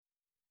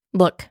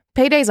Look,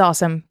 payday's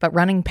awesome, but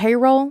running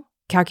payroll,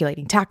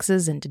 calculating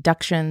taxes and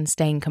deductions,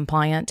 staying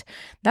compliant,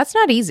 that's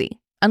not easy.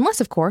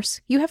 Unless, of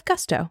course, you have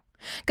Gusto.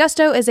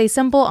 Gusto is a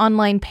simple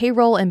online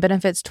payroll and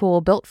benefits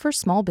tool built for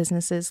small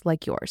businesses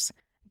like yours.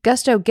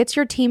 Gusto gets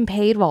your team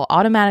paid while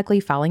automatically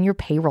filing your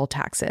payroll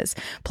taxes.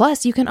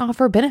 Plus, you can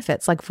offer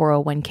benefits like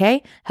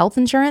 401k, health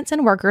insurance,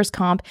 and workers'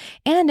 comp,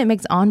 and it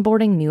makes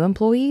onboarding new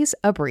employees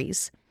a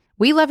breeze.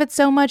 We love it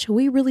so much,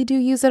 we really do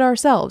use it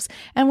ourselves,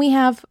 and we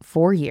have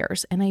 4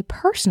 years, and I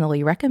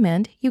personally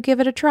recommend you give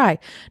it a try,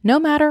 no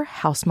matter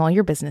how small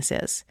your business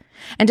is.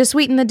 And to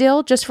sweeten the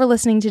deal, just for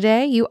listening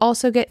today, you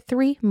also get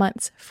 3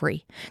 months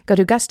free. Go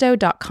to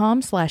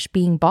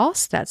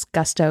gusto.com/beingboss, that's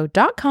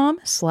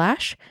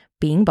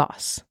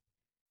gusto.com/beingboss.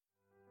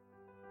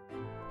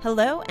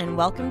 Hello and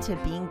welcome to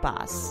Being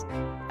Boss,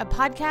 a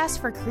podcast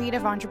for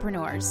creative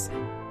entrepreneurs.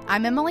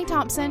 I'm Emily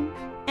Thompson.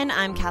 And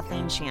I'm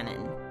Kathleen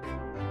Shannon.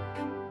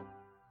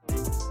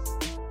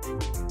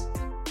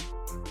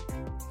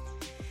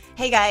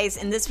 Hey guys,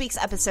 in this week's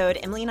episode,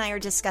 Emily and I are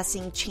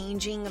discussing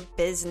changing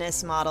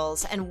business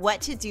models and what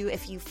to do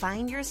if you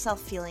find yourself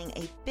feeling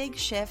a big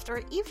shift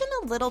or even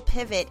a little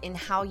pivot in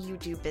how you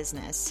do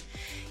business.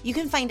 You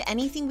can find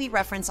anything we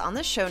reference on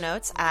the show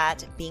notes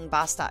at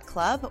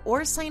beingboss.club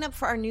or sign up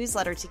for our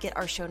newsletter to get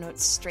our show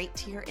notes straight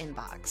to your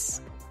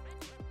inbox.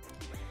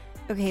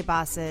 Okay,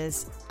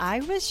 bosses, I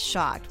was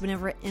shocked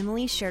whenever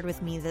Emily shared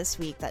with me this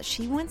week that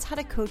she once had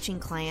a coaching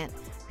client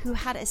who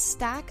had a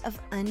stack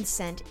of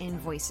unsent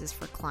invoices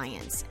for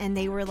clients, and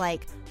they were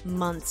like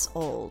months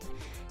old.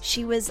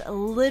 She was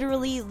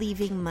literally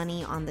leaving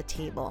money on the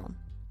table.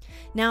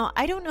 Now,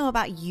 I don't know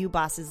about you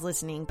bosses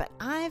listening, but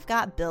I've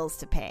got bills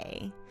to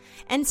pay.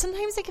 And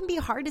sometimes it can be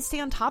hard to stay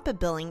on top of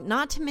billing,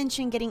 not to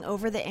mention getting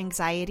over the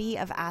anxiety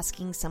of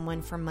asking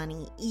someone for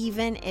money,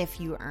 even if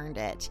you earned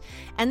it.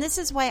 And this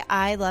is why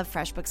I love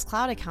FreshBooks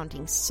Cloud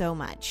Accounting so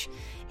much.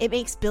 It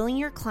makes billing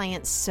your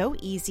clients so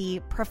easy,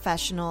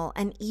 professional,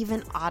 and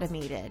even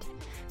automated.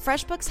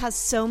 FreshBooks has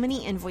so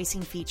many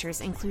invoicing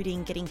features,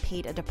 including getting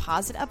paid a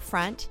deposit up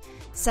front,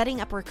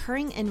 setting up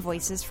recurring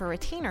invoices for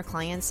retainer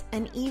clients,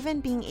 and even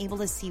being able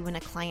to see when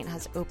a client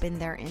has opened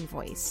their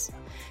invoice.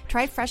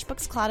 Try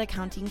FreshBooks Cloud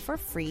Accounting for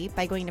free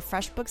by going to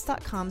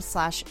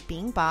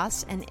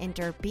freshbooks.com/beingboss and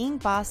enter Being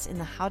Boss in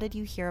the How Did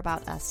You Hear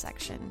About Us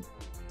section.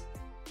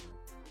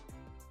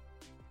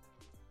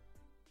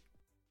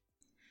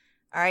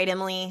 All right,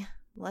 Emily,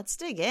 let's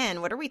dig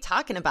in. What are we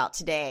talking about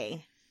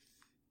today?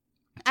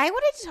 I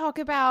wanted to talk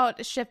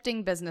about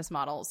shifting business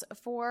models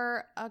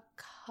for a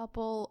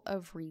couple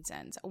of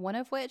reasons. One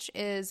of which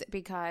is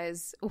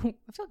because I feel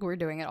like we're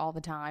doing it all the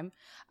time.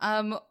 We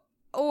are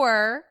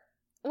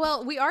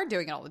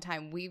doing it all the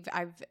time.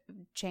 I've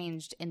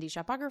changed indie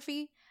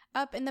shopography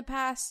up in the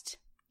past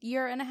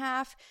year and a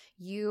half.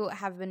 You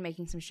have been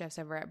making some shifts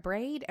over at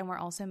Braid, and we're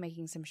also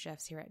making some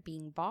shifts here at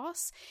Being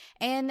Boss.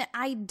 And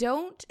I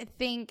don't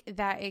think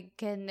that it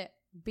can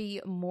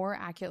be more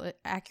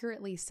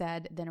accurately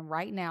said than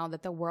right now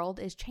that the world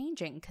is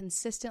changing,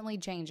 consistently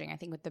changing. I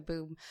think with the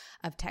boom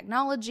of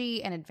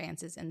technology and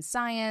advances in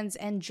science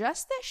and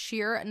just the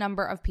sheer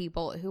number of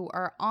people who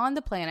are on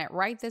the planet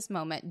right this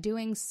moment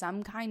doing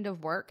some kind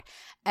of work,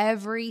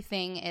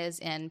 everything is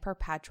in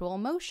perpetual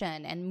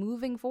motion and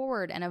moving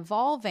forward and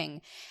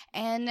evolving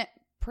and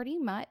pretty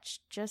much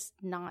just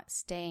not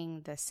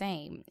staying the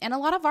same. And a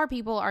lot of our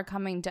people are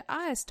coming to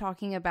us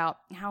talking about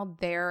how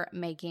they're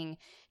making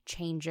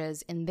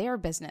changes in their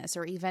business,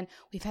 or even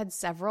we've had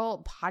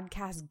several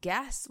podcast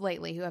guests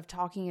lately who have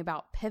talking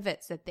about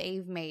pivots that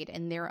they've made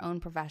in their own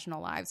professional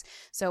lives.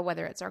 So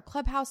whether it's our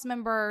Clubhouse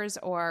members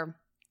or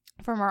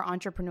from our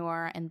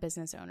entrepreneur and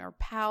business owner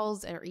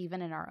pals, or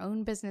even in our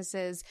own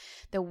businesses,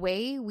 the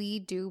way we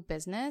do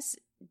business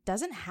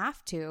doesn't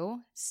have to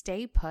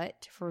stay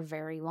put for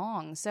very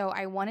long. So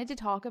I wanted to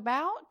talk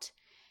about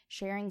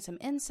sharing some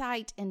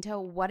insight into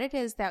what it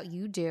is that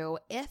you do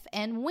if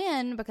and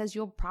when, because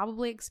you'll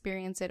probably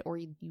experience it, or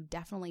you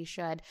definitely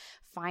should,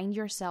 find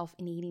yourself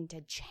needing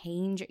to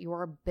change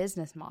your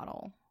business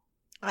model.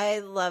 I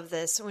love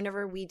this.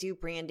 Whenever we do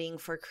branding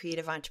for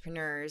creative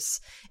entrepreneurs,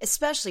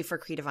 especially for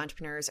creative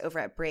entrepreneurs over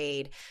at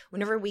Braid,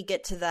 whenever we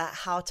get to the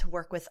how to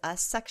work with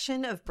us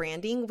section of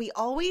branding, we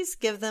always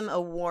give them a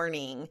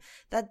warning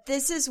that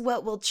this is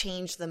what will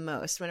change the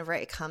most whenever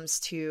it comes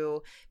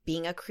to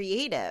being a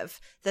creative.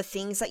 The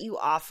things that you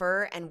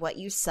offer and what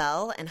you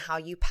sell and how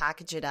you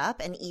package it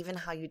up and even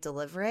how you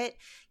deliver it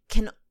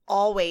can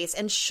always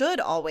and should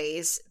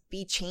always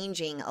be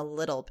changing a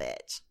little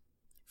bit.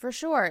 For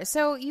sure.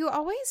 So you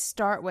always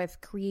start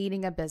with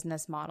creating a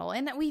business model.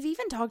 And we've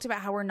even talked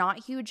about how we're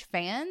not huge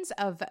fans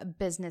of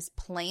business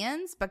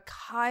plans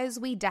because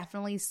we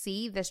definitely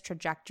see this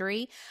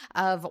trajectory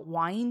of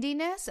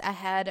windiness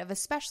ahead of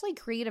especially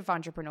creative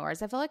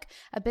entrepreneurs. I feel like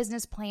a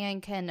business plan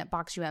can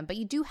box you in, but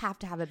you do have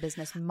to have a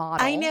business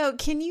model. I know.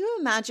 Can you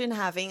imagine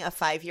having a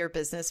 5-year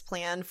business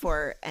plan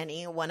for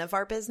any one of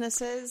our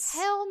businesses?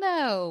 Hell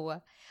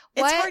no.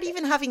 It's hard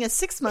even having a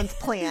 6-month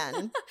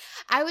plan.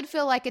 I would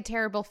feel like a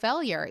terrible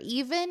failure,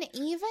 even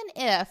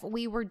if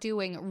we were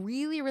doing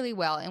really, really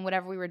well in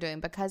whatever we were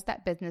doing, because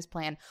that business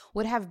plan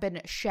would have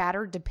been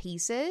shattered to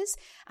pieces.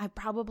 I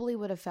probably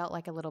would have felt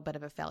like a little bit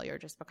of a failure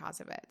just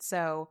because of it.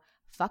 So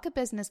fuck a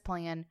business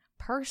plan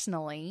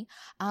personally.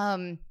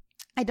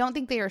 I don't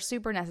think they are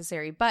super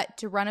necessary, but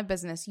to run a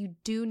business, you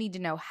do need to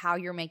know how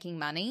you're making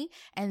money,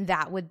 and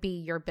that would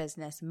be your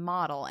business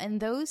model. And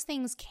those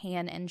things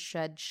can and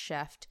should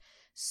shift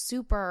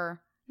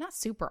not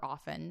super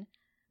often,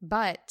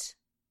 but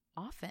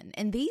often.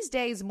 And these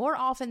days, more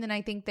often than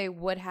I think they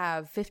would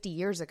have 50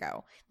 years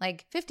ago.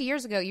 Like 50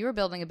 years ago, you were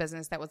building a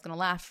business that was going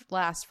to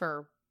last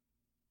for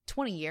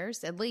 20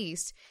 years at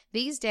least.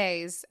 These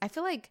days, I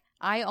feel like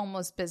I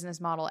almost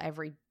business model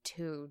every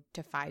 2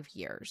 to 5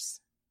 years.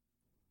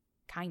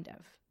 Kind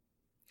of.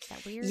 Is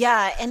that weird?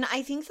 Yeah, and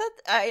I think that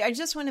I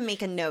just want to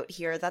make a note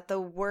here that the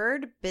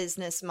word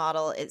business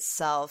model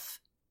itself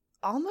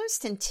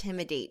almost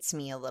intimidates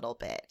me a little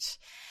bit.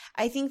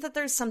 I think that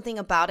there's something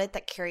about it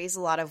that carries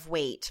a lot of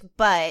weight,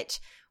 but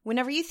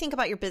whenever you think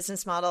about your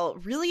business model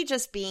really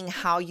just being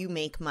how you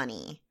make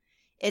money,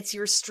 it's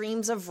your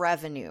streams of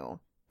revenue.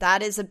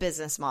 That is a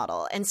business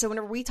model. And so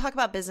whenever we talk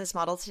about business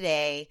model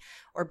today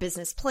or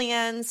business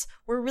plans,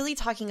 we're really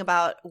talking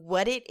about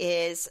what it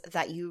is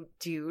that you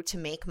do to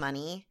make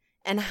money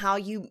and how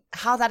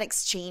that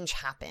exchange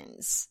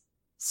happens.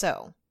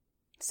 So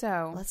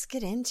let's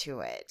get into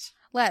it.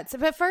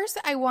 But first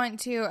I want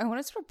to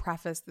sort of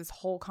preface this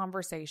whole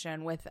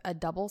conversation with a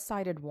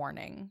double-sided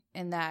warning,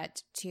 in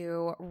that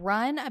to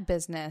run a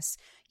business,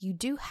 you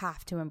do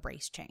have to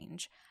embrace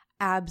change.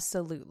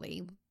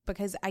 Absolutely.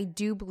 Because I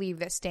do believe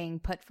that staying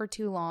put for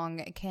too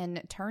long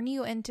can turn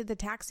you into the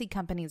taxi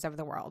companies of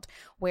the world,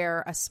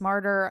 where a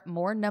smarter,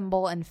 more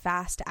nimble, and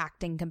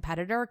fast-acting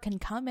competitor can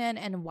come in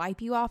and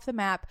wipe you off the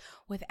map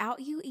without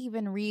you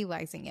even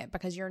realizing it,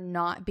 because you're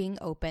not being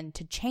open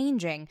to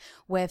changing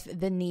with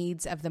the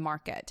needs of the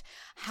market.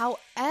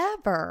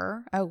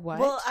 However,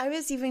 Well, I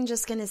was even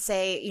just going to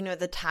say,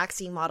 the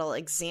taxi model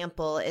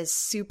example is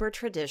super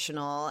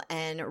traditional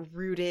and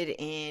rooted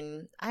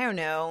in, I don't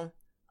know,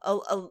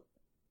 a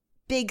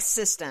big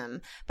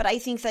system. But I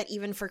think that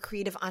even for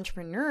creative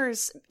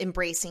entrepreneurs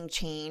embracing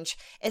change,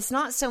 it's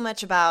not so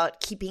much about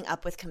keeping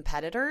up with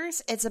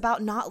competitors. It's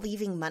about not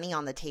leaving money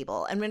on the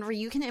table. And whenever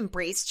you can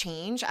embrace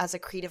change as a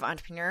creative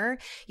entrepreneur,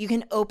 you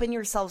can open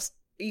yourself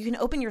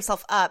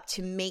up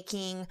to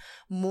making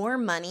more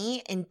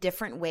money in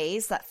different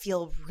ways that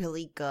feel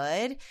really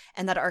good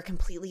and that are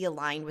completely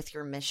aligned with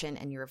your mission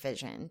and your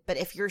vision. But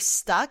if you're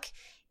stuck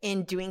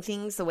in doing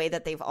things the way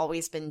that they've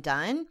always been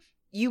done,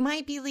 you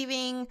might be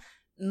leaving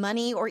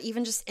money or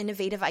even just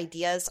innovative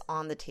ideas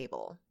on the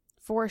table.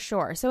 For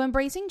sure. So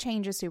embracing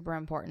change is super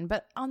important.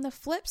 But on the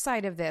flip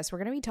side of this, we're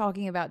going to be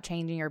talking about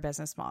changing your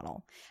business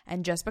model.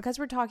 And just because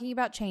we're talking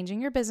about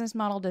changing your business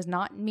model does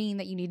not mean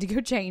that you need to go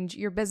change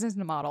your business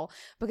model,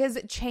 because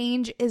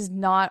change is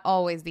not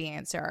always the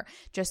answer.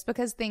 Just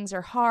because things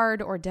are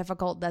hard or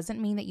difficult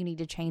doesn't mean that you need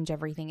to change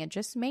everything. It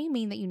just may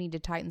mean that you need to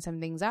tighten some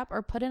things up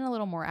or put in a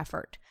little more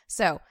effort.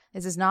 So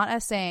this is not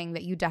us saying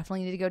that you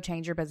definitely need to go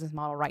change your business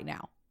model right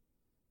now.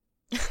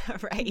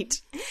 Right.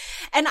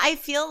 And I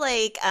feel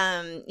like,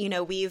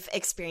 we've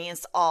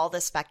experienced all the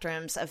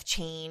spectrums of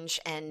change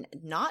and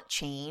not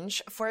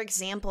change. For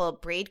example,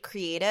 Braid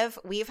Creative,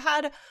 we've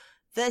had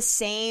the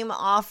same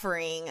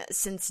offering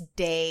since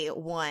day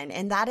one,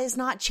 and that is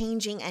not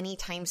changing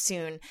anytime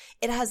soon.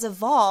 It has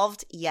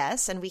evolved,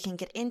 yes, and we can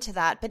get into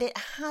that, but it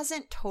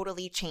hasn't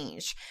totally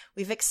changed.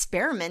 We've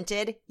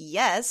experimented,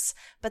 yes,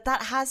 but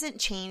that hasn't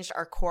changed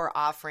our core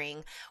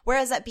offering.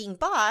 Whereas at Being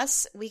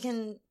Boss, we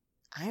can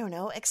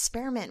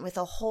experiment with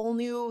a whole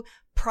new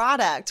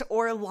product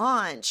or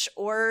launch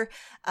or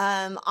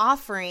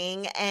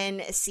offering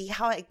and see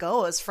how it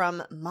goes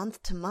from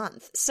month to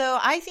month. So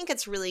I think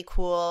it's really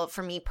cool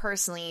for me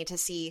personally to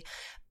see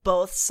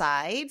both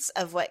sides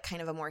of what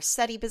kind of a more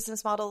steady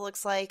business model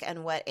looks like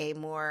and what a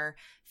more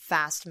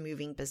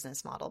fast-moving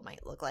business model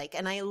might look like.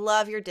 And I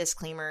love your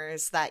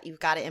disclaimers that you've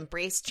got to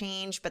embrace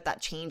change, but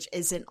that change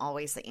isn't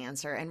always the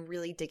answer, and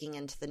really digging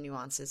into the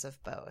nuances of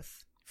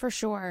both. For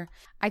sure.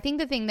 I think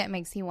the thing that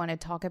makes me want to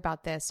talk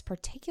about this,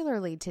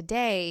 particularly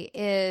today,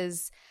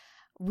 is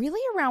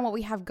really around what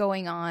we have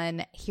going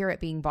on here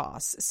at Being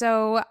Boss.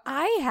 So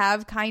I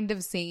have kind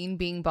of seen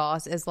Being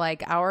Boss as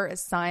like our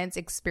science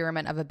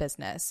experiment of a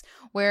business,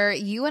 where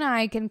you and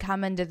I can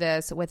come into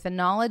this with the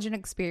knowledge and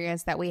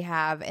experience that we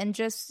have and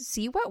just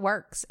see what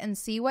works and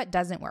see what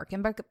doesn't work.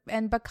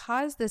 And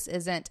because this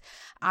isn't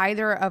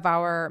either of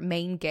our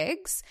main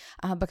gigs,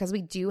 because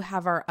we do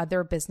have our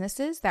other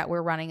businesses that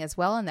we're running as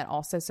well and that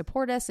also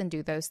support us and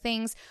do those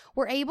things,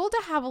 we're able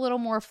to have a little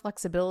more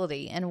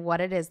flexibility in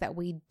what it is that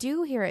we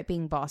do here at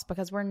Being Boss,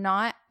 because we're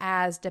not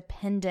as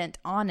dependent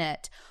on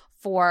it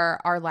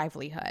for our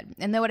livelihood.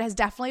 And though it has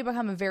definitely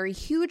become a very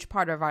huge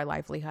part of our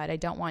livelihood, I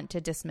don't want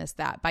to dismiss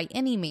that by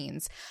any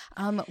means.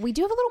 We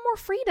do have a little more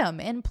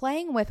freedom in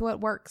playing with what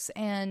works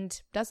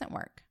and doesn't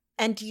work.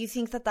 And do you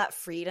think that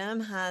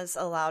freedom has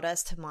allowed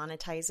us to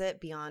monetize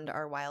it beyond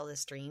our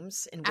wildest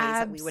dreams in ways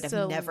that we would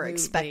have never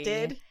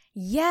expected?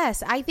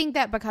 Yes, I think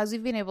that because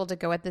we've been able to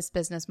go at this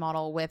business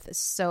model with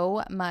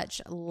so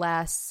much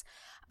less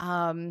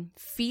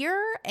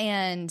fear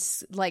and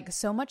like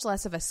so much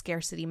less of a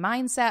scarcity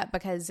mindset,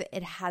 because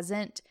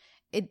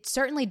it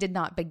certainly did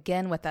not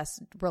begin with us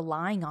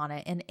relying on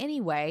it in any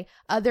way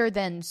other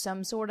than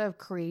some sort of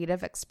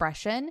creative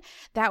expression,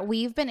 that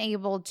we've been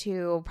able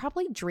to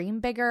probably dream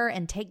bigger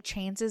and take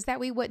chances that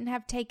we wouldn't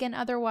have taken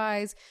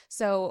otherwise.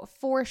 So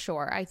for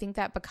sure, I think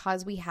that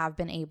because we have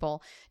been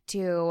able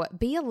to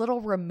be a little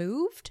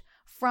removed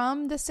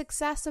from the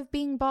success of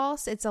being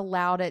boss, it's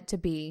allowed it to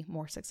be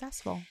more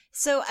successful.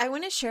 So I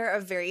want to share a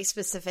very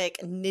specific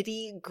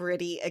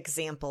nitty-gritty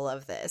example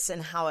of this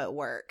and how it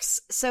works.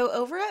 So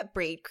over at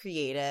Braid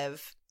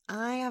Creative,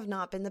 I have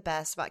not been the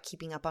best about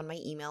keeping up on my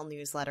email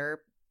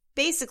newsletter,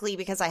 basically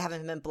because I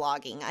haven't been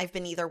blogging. I've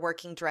been either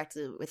working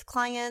directly with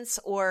clients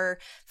or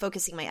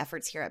focusing my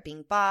efforts here at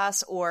Being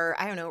Boss, or,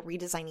 I don't know,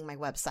 redesigning my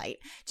website.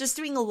 Just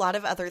doing a lot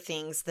of other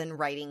things than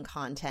writing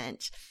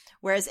content.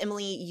 Whereas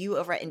Emily, you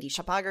over at Indie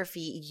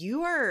Shopography,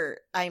 you are,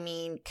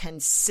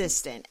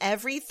 consistent.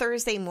 Every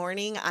Thursday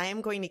morning, I am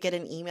going to get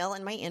an email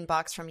in my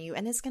inbox from you,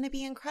 and it's going to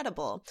be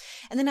incredible.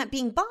 And then at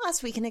Being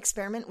Boss, we can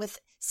experiment with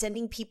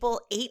sending people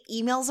 8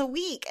 emails a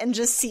week and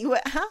just see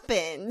what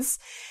happens.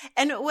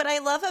 And what I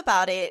love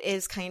about it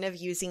is kind of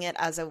using it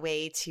as a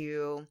way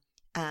to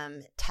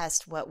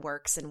test what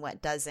works and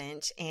what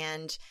doesn't.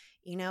 And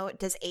it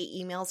does 8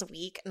 emails a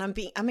week,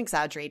 and I'm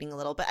exaggerating a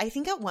little, but I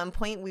think at one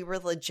point we were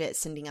legit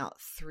sending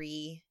out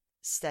 3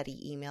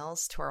 steady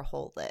emails to our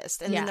whole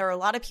list. And then there are a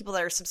lot of people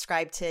that are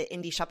subscribed to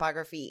Indie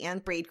Shopography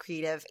and Braid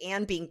Creative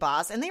and Being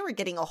Boss, and they were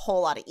getting a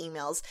whole lot of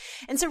emails.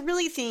 And so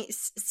really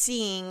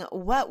seeing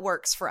what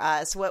works for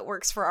us, what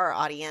works for our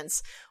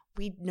audience.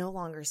 We no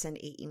longer send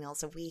 8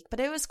 emails a week, but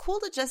it was cool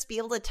to just be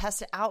able to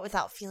test it out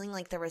without feeling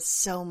like there was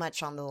so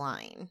much on the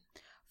line.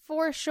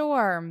 For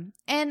sure.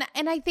 And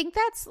I think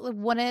that's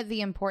one of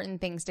the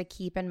important things to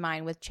keep in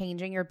mind with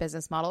changing your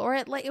business model,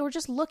 or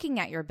just looking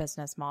at your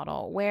business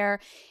model, where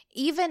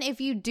even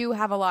if you do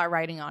have a lot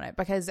riding on it,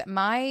 because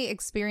my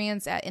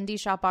experience at Indie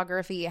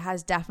Shopography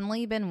has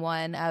definitely been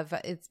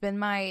it's been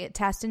my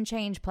test and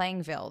change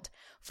playing field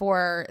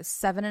for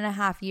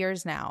 7.5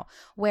 years now,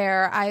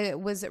 where I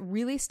was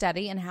really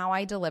steady in how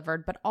I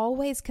delivered, but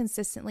always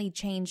consistently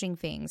changing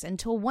things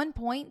until one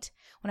point,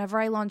 whenever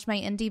I launched my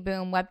Indie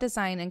Boom web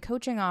design and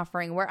coaching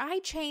offering, where I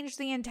changed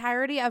the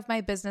entirety of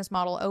my business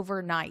model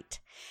overnight.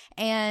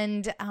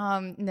 And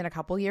then a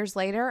couple years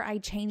later, I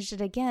changed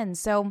it again.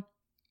 So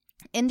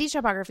Indie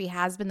Shopography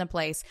has been the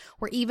place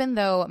where, even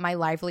though my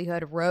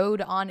livelihood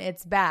rode on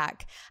its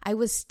back, I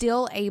was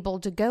still able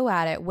to go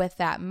at it with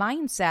that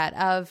mindset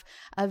of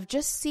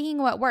just seeing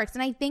what works.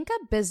 And I think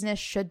a business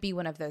should be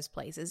one of those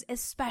places,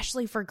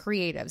 especially for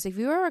creatives. If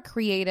you are a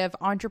creative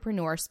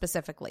entrepreneur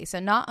specifically, so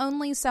not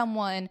only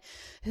someone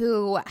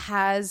who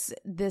has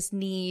this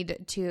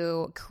need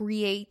to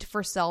create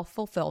for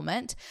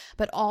self-fulfillment,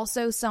 but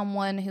also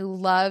someone who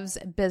loves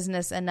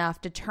business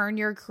enough to turn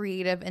your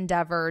creative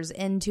endeavors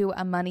into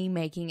a money-making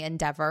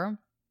endeavor.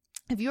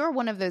 If you're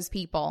one of those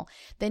people,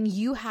 then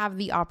you have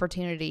the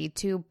opportunity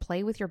to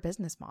play with your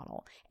business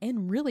model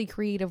in really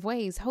creative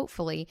ways,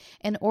 hopefully,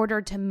 in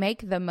order to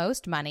make the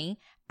most money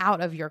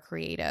out of your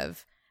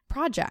creative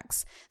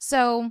projects.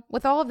 So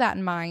with all of that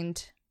in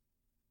mind,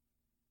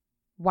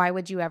 why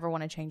would you ever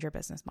want to change your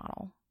business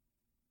model?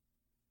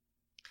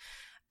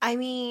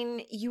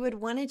 You would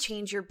want to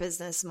change your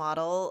business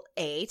model,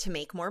 A, to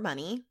make more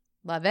money.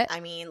 Love it.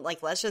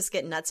 Let's just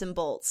get nuts and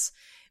bolts.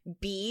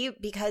 B,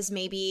 because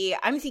maybe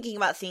I'm thinking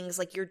about things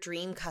like your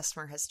dream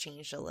customer has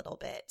changed a little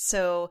bit.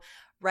 So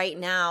right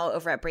now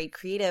over at Braid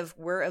Creative,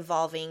 we're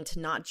evolving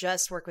to not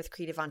just work with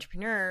creative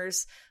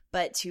entrepreneurs,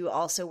 but to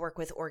also work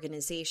with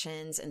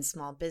organizations and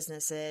small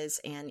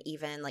businesses and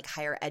even like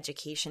higher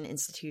education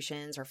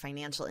institutions or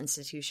financial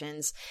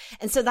institutions.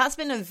 And so that's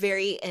been a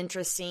very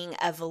interesting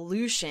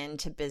evolution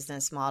to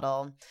business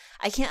model.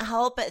 I can't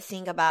help but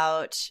think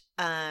about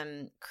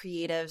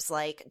creatives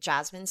like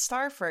Jasmine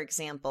Star, for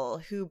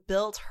example, who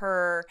built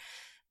her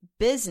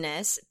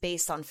business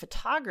based on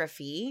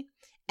photography.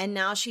 And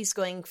now she's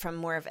going from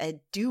more of a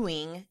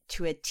doing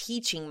to a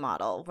teaching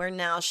model, where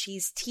now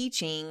she's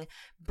teaching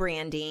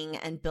branding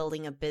and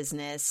building a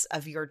business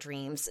of your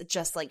dreams,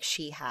 just like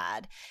she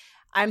had.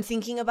 I'm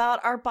thinking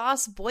about our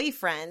boss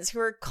boyfriends who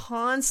are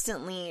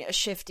constantly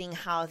shifting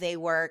how they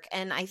work.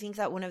 And I think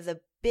that one of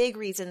the big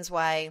reasons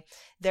why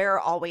they're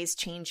always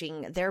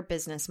changing their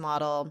business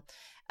model,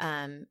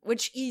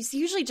 which is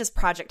usually just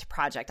project to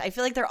project. I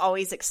feel like they're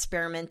always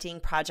experimenting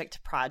project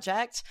to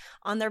project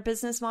on their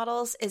business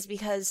models, is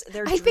because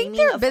they're dreaming of I think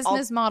their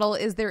business model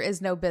is there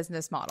is no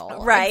business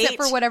model. Right.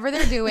 Except for whatever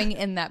they're doing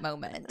in that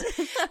moment.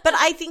 But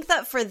I think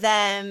that for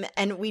them,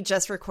 and we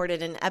just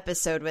recorded an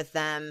episode with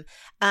them,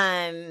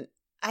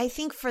 I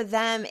think for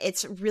them,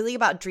 it's really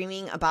about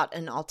dreaming about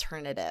an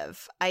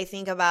alternative. I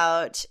think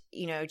about,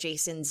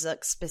 Jason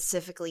Zook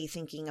specifically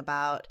thinking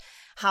about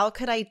how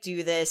could I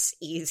do this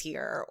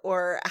easier,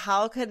 or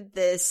how could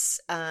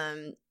this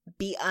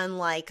be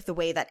unlike the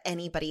way that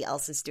anybody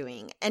else is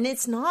doing. And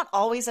it's not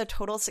always a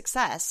total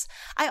success.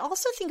 I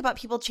also think about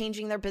people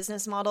changing their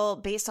business model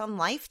based on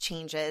life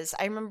changes.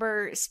 I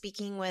remember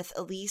speaking with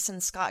Elise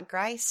and Scott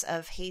Grice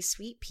of Hey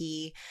Sweet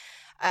Pea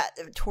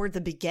toward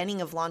the beginning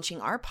of launching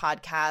our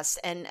podcast.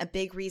 And a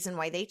big reason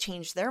why they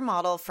changed their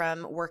model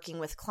from working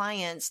with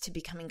clients to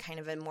becoming kind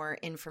of a more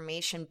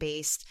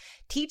information-based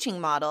teaching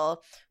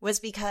model was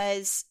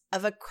because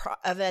of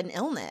an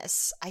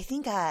illness. I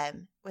think,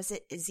 was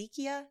it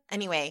Ezekiel?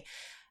 Anyway,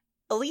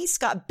 Elise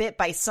got bit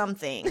by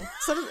something.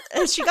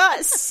 She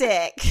got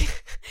sick.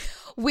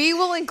 We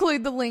will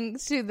include the link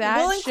to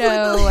that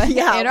show in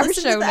our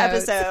show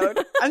notes.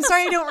 Episode. I'm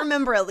sorry I don't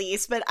remember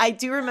Elise, but I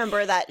do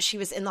remember that she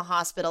was in the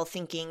hospital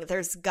thinking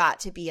there's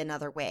got to be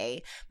another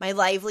way. My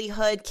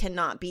livelihood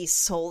cannot be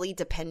solely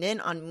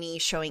dependent on me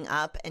showing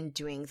up and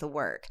doing the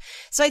work.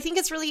 So I think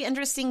it's really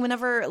interesting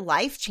whenever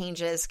life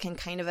changes can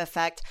kind of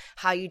affect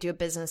how you do a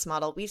business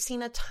model. We've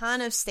seen a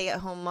ton of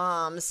stay-at-home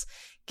moms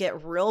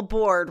get real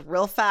bored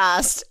real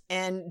fast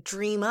and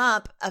dream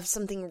up of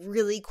something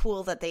really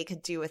cool that they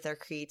could do with their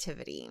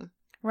creativity.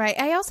 Right.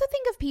 I also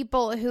think of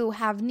people who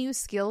have new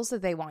skills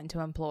that they want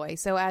to employ.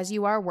 So as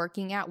you are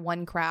working at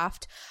one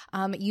craft,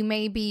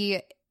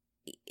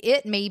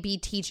 it may be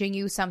teaching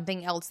you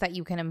something else that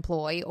you can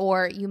employ,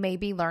 or you may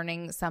be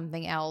learning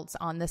something else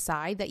on the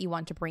side that you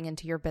want to bring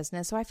into your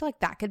business. So I feel like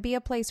that could be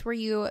a place where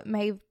you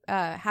may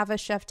have a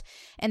shift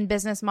in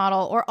business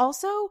model, or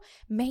also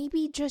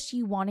maybe just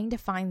you wanting to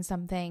find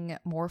something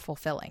more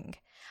fulfilling.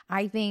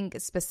 I think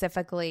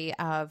specifically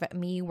of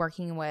me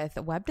working with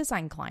web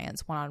design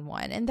clients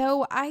one-on-one. And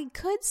though I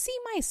could see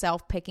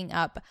myself picking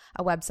up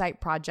a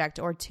website project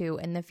or two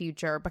in the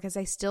future because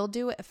I still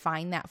do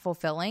find that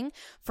fulfilling,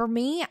 for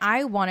me,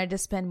 I wanted to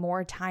spend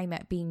more time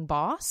at being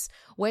boss,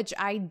 which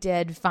I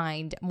did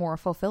find more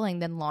fulfilling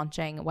than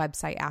launching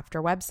website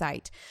after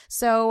website.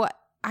 So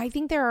I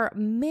think there are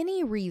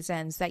many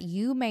reasons that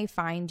you may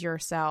find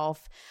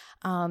yourself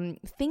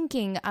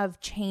thinking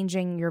of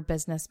changing your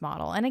business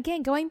model. And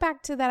again, going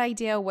back to that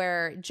idea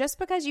where just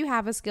because you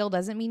have a skill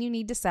doesn't mean you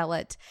need to sell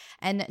it.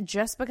 And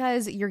just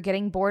because you're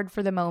getting bored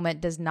for the moment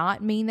does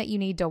not mean that you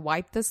need to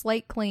wipe the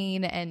slate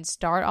clean and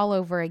start all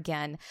over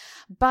again.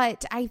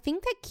 But I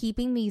think that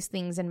keeping these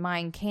things in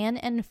mind can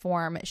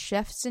inform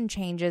shifts and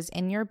changes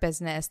in your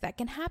business that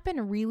can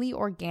happen really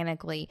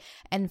organically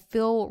and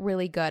feel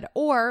really good,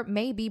 or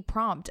maybe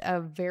prompt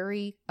a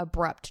very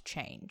abrupt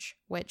change,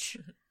 which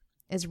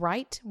is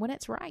right when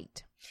it's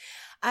right.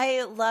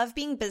 I love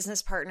being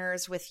business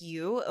partners with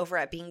you over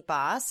at Being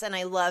Boss, and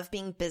I love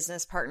being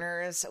business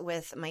partners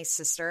with my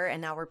sister,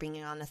 and now we're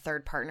bringing on a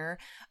third partner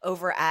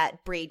over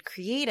at Braid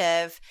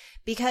Creative,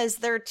 because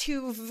they're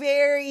two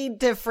very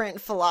different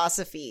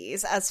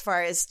philosophies as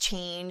far as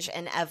change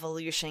and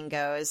evolution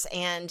goes.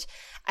 And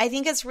I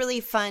think it's really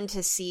fun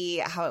to see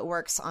how it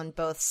works on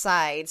both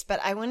sides.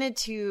 But I wanted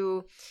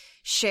to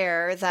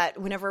share that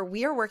whenever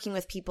we are working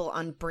with people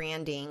on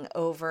branding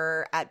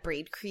over at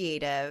Braid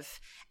Creative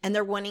and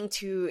they're wanting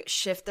to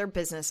shift their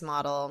business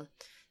model,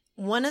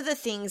 one of the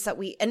things that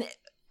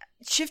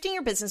shifting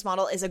your business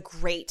model is a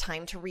great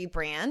time to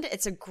rebrand.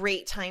 It's a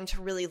great time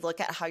to really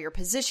look at how you're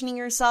positioning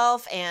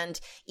yourself and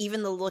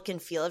even the look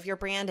and feel of your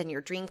brand and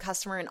your dream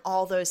customer and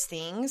all those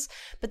things.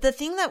 But the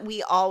thing that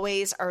we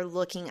always are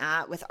looking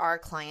at with our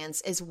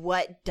clients is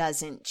what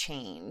doesn't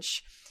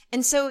change.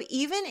 And so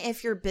even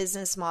if your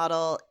business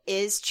model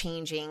is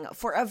changing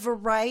for a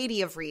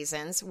variety of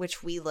reasons,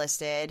 which we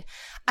listed,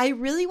 I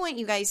really want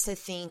you guys to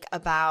think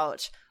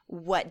about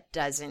what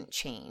doesn't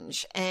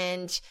change.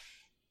 And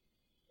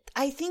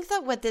I think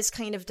that what this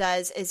kind of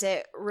does is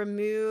it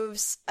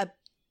removes a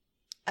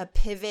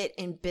pivot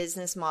in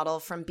business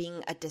model from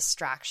being a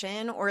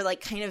distraction or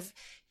like kind of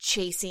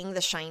chasing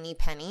the shiny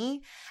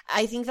penny.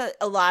 I think that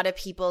a lot of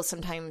people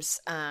sometimes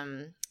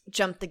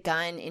jump the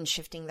gun in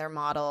shifting their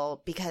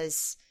model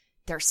because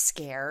they're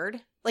scared.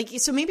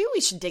 So maybe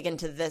we should dig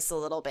into this a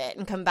little bit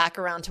and come back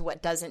around to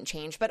what doesn't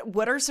change. But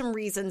what are some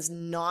reasons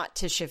not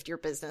to shift your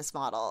business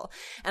model?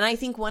 And I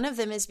think one of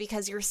them is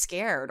because you're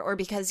scared, or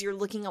because you're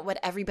looking at what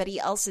everybody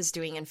else is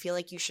doing and feel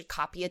like you should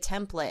copy a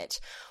template,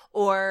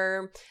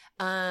 or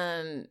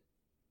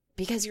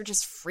because you're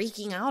just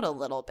freaking out a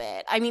little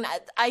bit. I mean,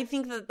 I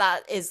think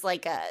that is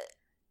like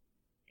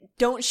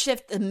don't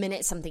shift the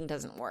minute something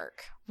doesn't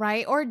work.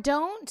 Right. Or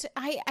don't.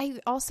 I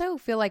also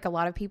feel like a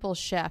lot of people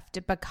shift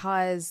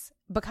because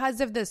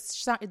of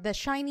the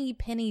shiny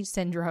penny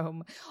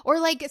syndrome, or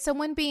like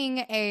someone being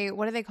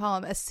what do they call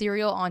them? A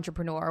serial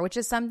entrepreneur, which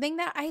is something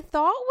that I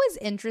thought was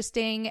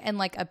interesting and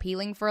like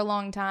appealing for a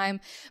long time.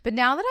 But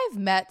now that I've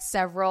met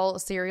several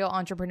serial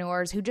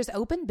entrepreneurs who just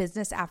open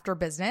business after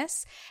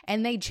business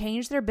and they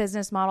change their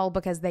business model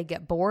because they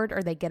get bored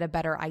or they get a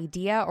better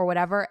idea or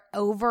whatever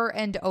over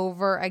and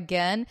over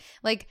again,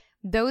 like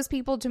those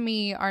people to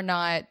me are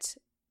not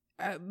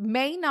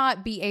may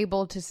not be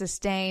able to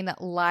sustain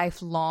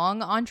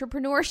lifelong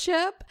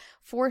entrepreneurship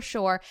for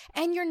sure.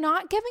 And you're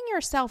not giving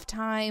yourself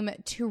time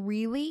to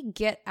really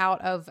get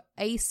out of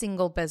a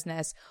single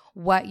business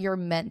what you're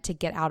meant to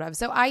get out of.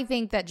 So I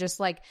think that just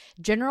like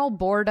general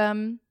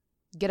boredom,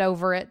 get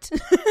over it,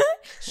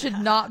 should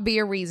not be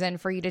a reason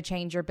for you to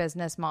change your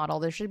business model.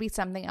 There should be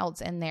something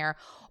else in there.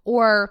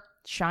 Or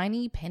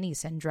shiny penny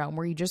syndrome,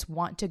 where you just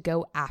want to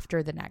go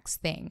after the next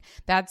thing.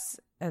 That's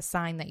a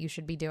sign that you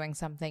should be doing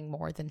something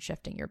more than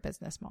shifting your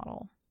business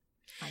model,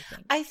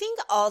 I think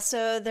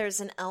also there's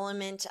an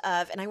element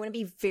of, and I want to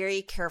be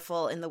very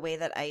careful in the way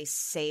that I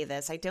say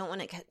this. I don't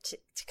want it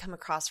to come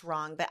across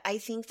wrong, but I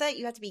think that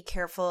you have to be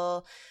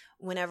careful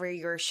whenever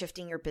you're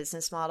shifting your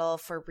business model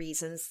for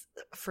reasons,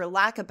 for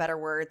lack of a better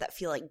word, that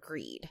feel like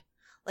greed.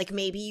 Like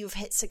maybe you've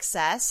hit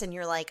success and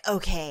you're like,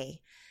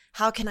 okay,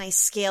 how can I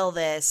scale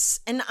this?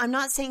 And I'm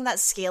not saying that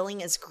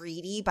scaling is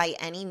greedy by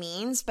any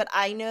means, but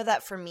I know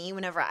that for me,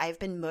 whenever I've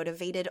been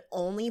motivated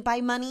only by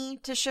money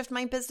to shift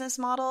my business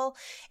model,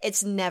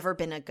 it's never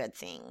been a good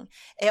thing.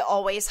 It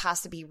always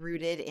has to be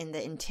rooted in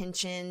the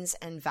intentions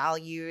and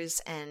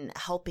values and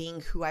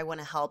helping who I want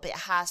to help. It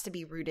has to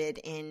be rooted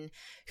in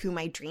who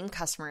my dream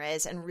customer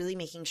is and really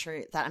making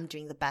sure that I'm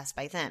doing the best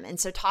by them. And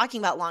so talking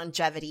about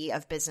longevity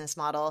of business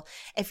model,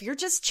 if you're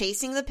just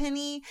chasing the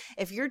penny,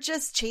 if you're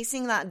just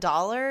chasing that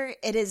dollar,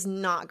 it is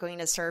not going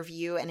to serve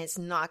you, and it's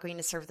not going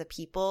to serve the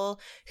people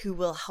who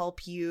will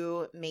help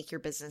you make your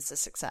business a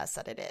success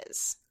that it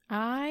is.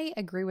 I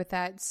agree with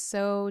that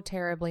so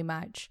terribly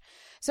much.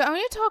 So I'm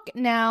going to talk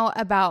now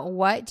about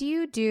what do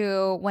you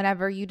do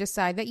whenever you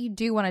decide that you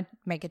do want to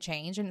make a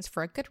change, and it's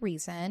for a good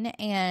reason,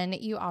 and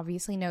you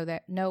obviously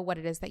know what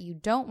it is that you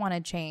don't want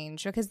to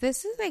change, because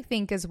this is, I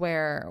think, is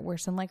where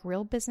some like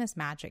real business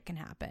magic can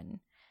happen.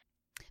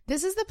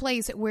 This is the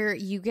place where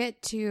you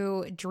get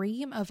to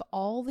dream of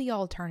all the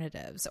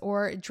alternatives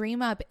or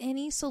dream up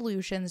any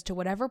solutions to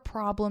whatever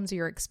problems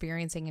you're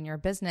experiencing in your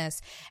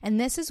business. And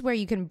this is where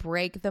you can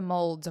break the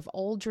molds of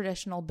old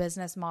traditional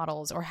business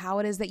models, or how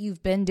it is that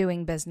you've been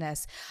doing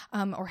business,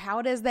 or how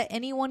it is that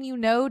anyone you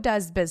know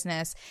does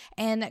business,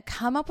 and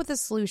come up with a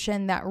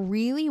solution that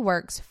really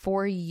works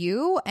for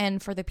you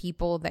and for the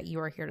people that you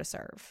are here to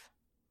serve.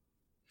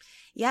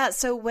 Yeah.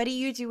 So what do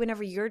you do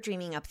whenever you're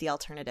dreaming up the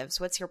alternatives?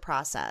 What's your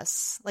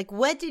process? Like,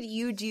 what did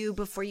you do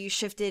before you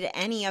shifted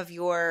any of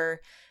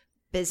your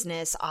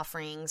business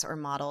offerings or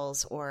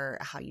models or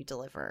how you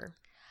deliver?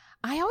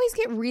 I always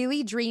get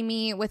really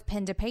dreamy with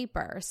pen to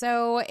paper.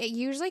 So it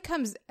usually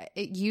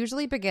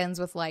begins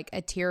with like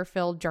a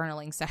tear-filled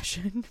journaling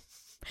session.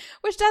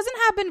 Which doesn't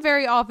happen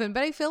very often,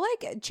 but I feel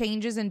like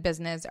changes in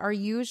business are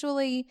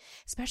usually,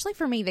 especially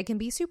for me, they can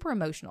be super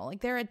emotional.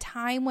 Like there are a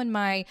time when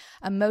my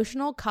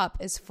emotional cup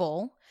is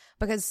full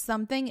because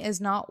something is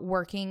not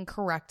working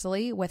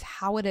correctly with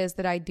how it is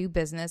that I do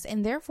business,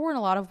 and therefore in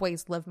a lot of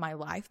ways live my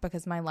life,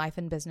 because my life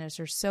and business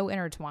are so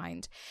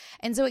intertwined.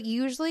 And so it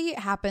usually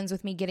happens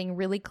with me getting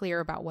really clear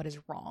about what is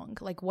wrong,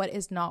 like what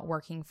is not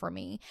working for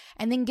me,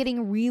 and then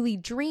getting really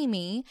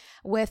dreamy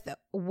with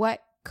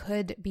what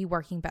could be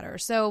working better.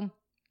 So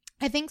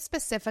I think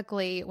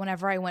specifically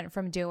whenever I went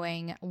from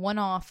doing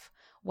one-off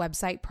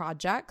website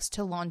projects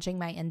to launching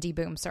my Indie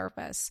Boom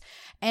service.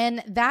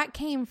 And that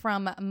came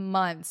from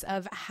months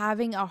of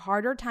having a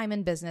harder time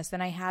in business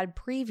than I had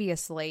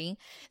previously,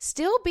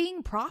 still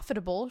being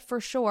profitable for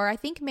sure. I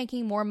think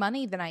making more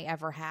money than I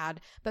ever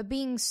had, but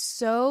being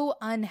so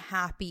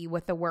unhappy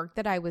with the work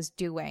that I was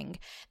doing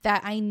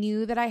that I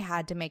knew that I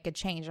had to make a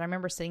change. And I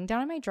remember sitting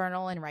down in my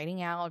journal and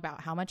writing out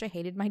about how much I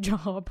hated my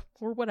job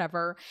or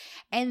whatever.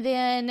 And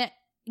then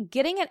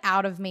getting it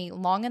out of me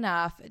long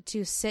enough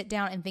to sit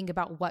down and think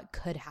about what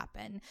could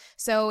happen.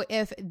 So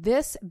if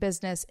this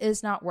business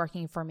is not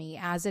working for me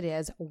as it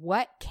is,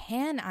 what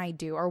can I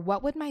do? Or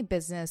what would my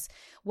business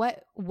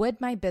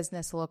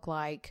look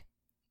like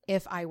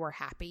if I were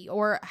happy?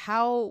 Or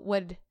how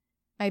would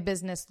my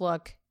business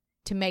look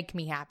to make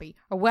me happy?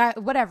 Or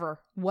whatever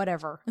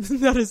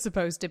that is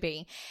supposed to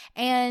be.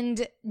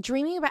 And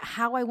dreaming about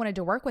how I wanted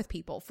to work with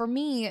people. For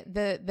me,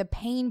 the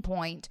pain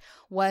point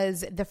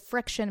was the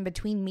friction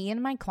between me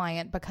and my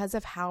client because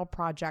of how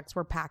projects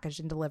were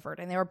packaged and delivered.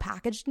 And they were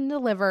packaged and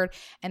delivered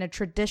in a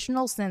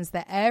traditional sense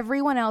that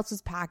everyone else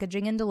was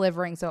packaging and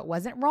delivering. So it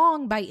wasn't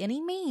wrong by any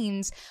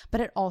means,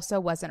 but it also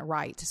wasn't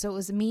right. So it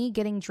was me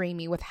getting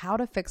dreamy with how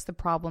to fix the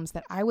problems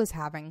that I was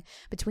having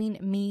between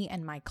me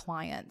and my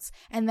clients.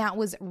 And that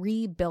was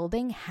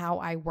rebuilding how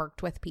I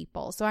worked with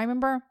people. So I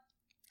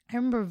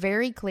remember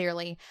very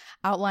clearly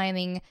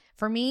outlining,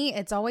 for me,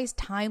 it's always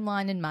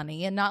timeline and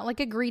money, and not like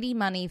a greedy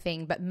money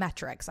thing, but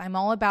metrics. I'm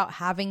all about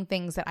having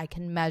things that I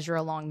can measure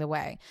along the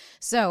way.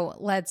 So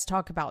let's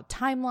talk about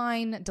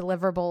timeline,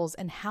 deliverables,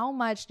 and how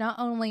much not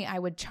only I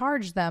would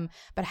charge them,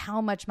 but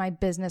how much my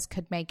business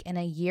could make in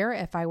a year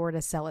if I were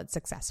to sell it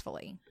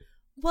successfully.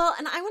 Well,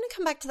 and I want to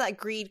come back to that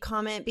greed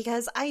comment,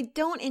 because I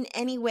don't in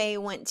any way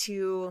want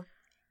to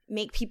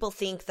make people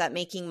think that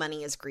making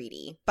money is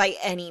greedy by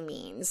any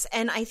means.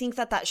 And I think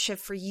that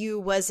shift for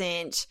you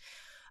wasn't,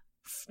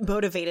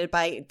 motivated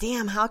by,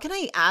 damn, how can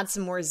I add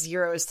some more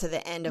zeros to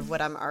the end of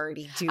what I'm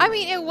already doing? I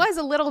mean, it was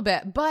a little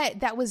bit, but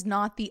that was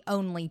not the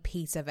only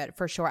piece of it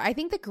for sure. I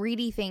think the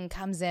greedy thing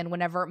comes in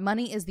whenever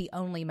money is the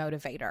only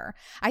motivator.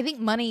 I think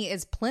money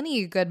is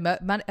plenty good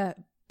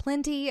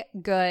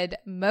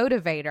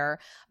motivator,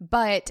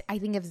 but I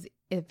think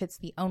if it's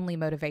the only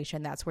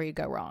motivation, that's where you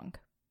go wrong.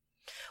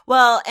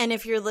 Well, and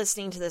if you're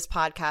listening to this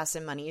podcast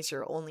and money is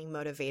your only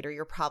motivator,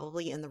 you're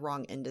probably in the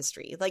wrong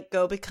industry. Like,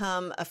 go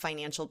become a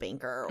financial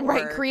banker.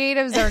 Right.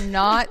 Creatives are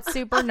not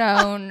super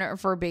known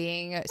for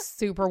being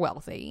super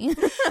wealthy.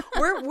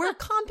 We're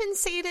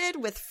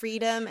compensated with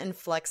freedom and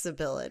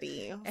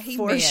flexibility. Amen.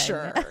 For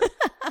sure.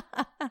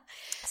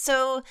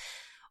 So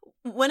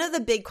one of the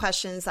big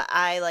questions that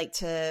I like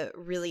to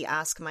really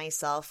ask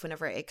myself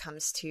whenever it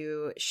comes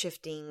to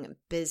shifting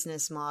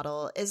business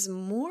model is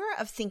more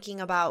of thinking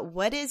about,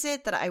 what is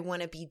it that I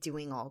want to be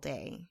doing all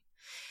day?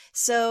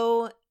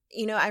 So,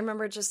 I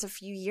remember just a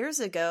few years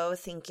ago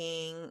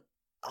thinking,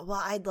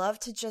 well, I'd love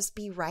to just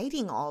be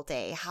writing all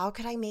day. How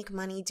could I make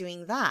money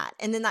doing that?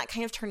 And then that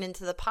kind of turned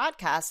into the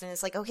podcast. And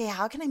it's like, okay,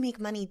 how can I make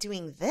money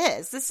doing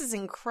this? This is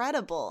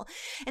incredible.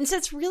 And so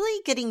it's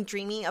really getting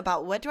dreamy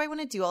about, what do I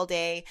want to do all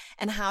day?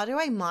 And how do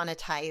I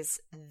monetize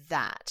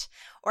that?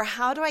 Or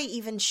how do I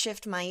even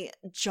shift my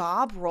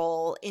job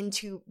role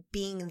into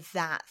being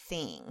that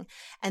thing?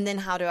 And then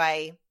how do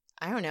I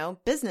don't know,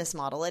 business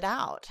model it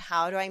out?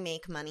 How do I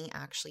make money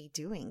actually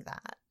doing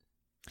that?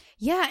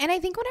 Yeah, and I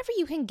think whenever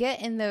you can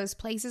get in those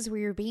places where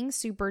you're being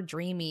super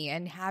dreamy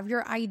and have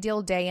your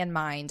ideal day in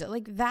mind,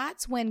 like,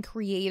 that's when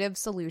creative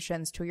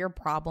solutions to your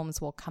problems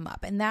will come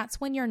up. And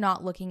that's when you're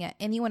not looking at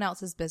anyone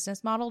else's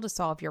business model to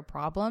solve your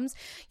problems.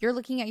 You're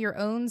looking at your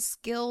own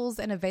skills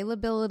and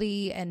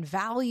availability and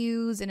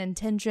values and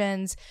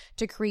intentions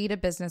to create a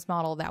business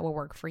model that will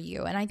work for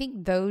you. And I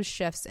think those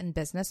shifts in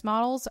business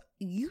models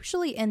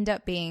usually end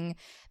up being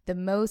the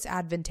most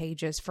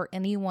advantageous for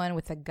anyone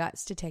with the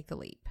guts to take the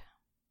leap.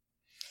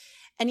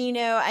 And,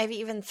 I've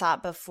even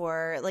thought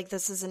before, like,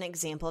 this is an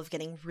example of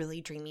getting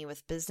really dreamy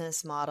with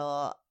business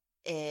model,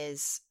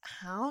 is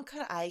how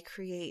could I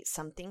create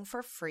something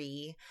for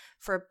free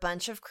for a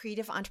bunch of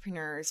creative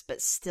entrepreneurs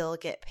but still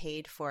get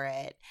paid for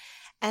it?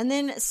 And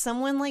then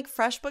someone like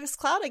FreshBooks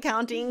Cloud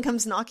Accounting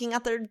comes knocking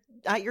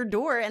at your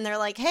door and they're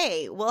like,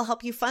 hey, we'll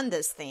help you fund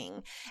this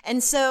thing.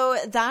 And so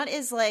that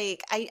is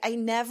like, I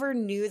never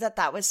knew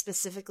that was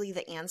specifically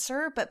the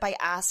answer, but by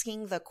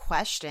asking the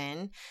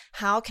question,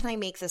 how can I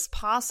make this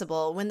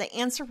possible? When the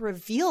answer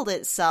revealed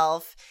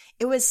itself,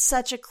 it was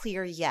such a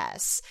clear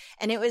yes.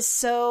 And it was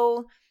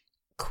so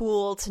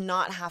cool to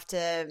not have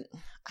to,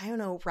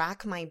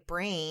 rack my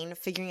brain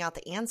figuring out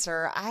the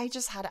answer. I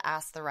just had to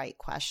ask the right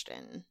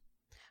question.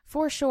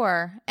 For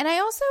sure. And I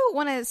also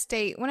want to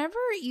state, whenever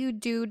you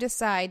do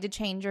decide to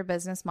change your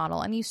business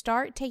model and you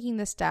start taking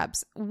the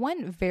steps,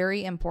 one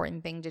very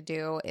important thing to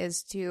do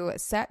is to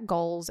set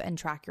goals and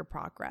track your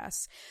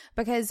progress.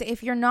 Because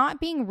if you're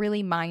not being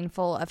really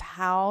mindful of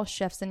how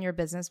shifts in your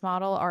business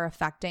model are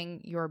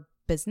affecting your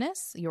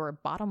business, your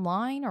bottom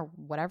line, or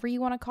whatever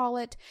you want to call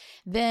it,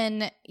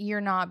 then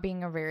you're not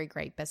being a very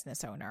great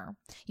business owner.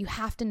 You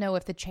have to know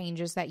if the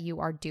changes that you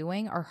are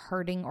doing are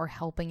hurting or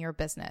helping your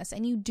business.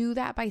 And you do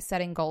that by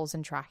setting goals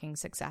and tracking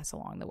success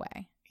along the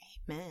way.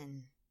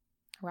 Amen.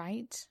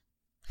 Right?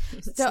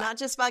 It's not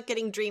just about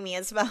getting dreamy.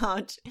 It's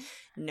about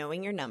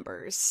knowing your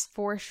numbers.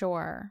 For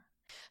sure.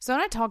 So I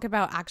want to talk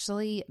about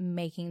actually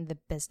making the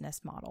business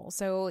model.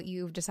 So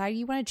you've decided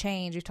you want to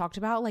change. You've talked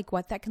about like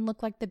what that can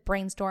look like, the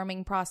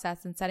brainstorming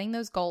process and setting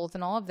those goals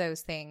and all of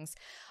those things.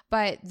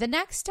 But the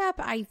next step,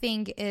 I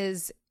think,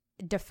 is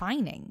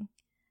defining.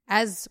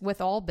 As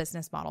with all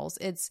business models,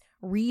 it's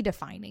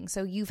redefining.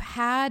 So you've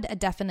had a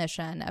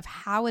definition of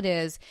how it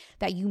is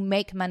that you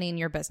make money in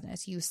your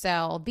business. You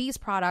sell these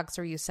products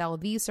or you sell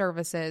these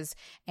services.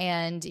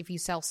 And if you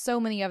sell so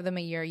many of them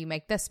a year, you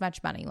make this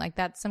much money. Like,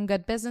 that's some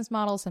good business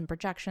models and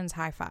projections,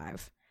 high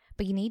five.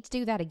 But you need to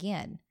do that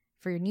again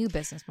for your new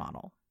business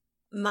model.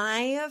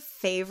 My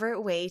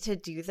favorite way to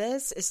do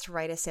this is to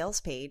write a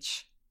sales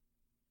page.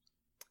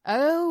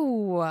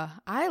 Oh,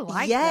 I like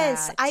that.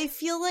 Yes, I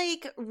feel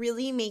like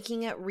really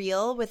making it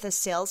real with a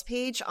sales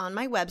page on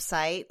my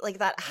website, like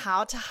that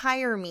how to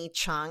hire me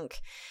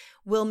chunk,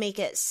 will make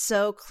it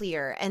so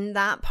clear. And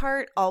that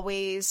part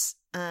always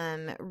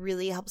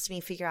really helps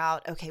me figure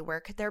out, okay, where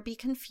could there be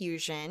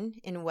confusion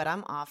in what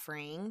I'm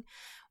offering?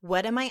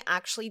 What am I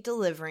actually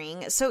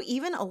delivering? So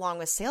even along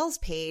with sales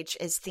page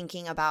is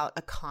thinking about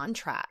a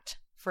contract,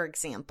 for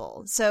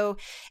example. So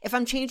if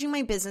I'm changing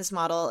my business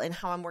model and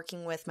how I'm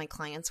working with my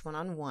clients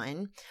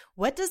one-on-one,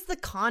 what does the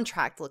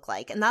contract look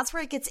like? And that's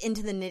where it gets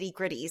into the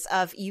nitty-gritties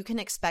of, you can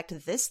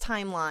expect this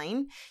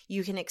timeline,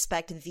 you can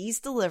expect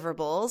these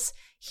deliverables,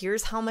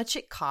 here's how much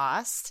it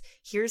costs,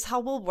 here's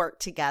how we'll work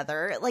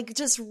together. Like,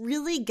 just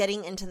really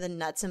getting into the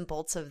nuts and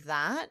bolts of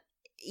that,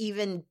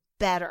 even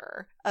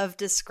better, of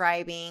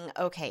describing,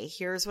 okay,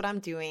 here's what I'm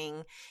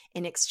doing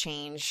in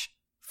exchange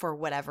for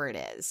whatever it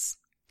is.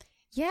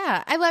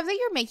 Yeah, I love that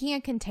you're making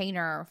a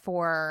container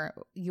for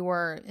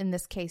your, in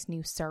this case,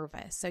 new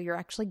service. So you're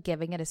actually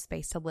giving it a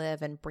space to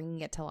live and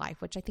bringing it to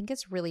life, which I think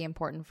is really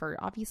important for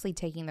obviously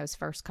taking those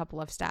first couple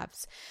of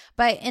steps.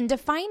 But in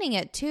defining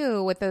it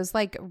too with those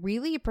like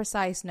really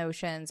precise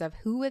notions of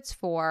who it's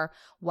for,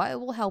 what it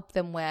will help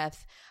them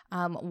with,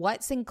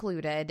 what's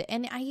included.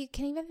 And I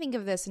can even think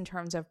of this in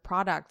terms of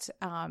product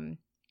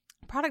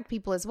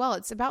people as well.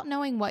 It's about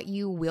knowing what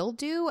you will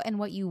do and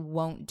what you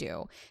won't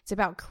do. It's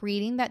about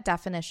creating that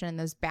definition and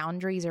those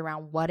boundaries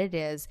around what it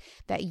is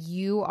that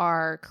you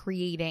are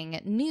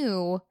creating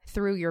new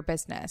through your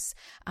business.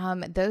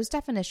 Those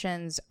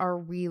definitions are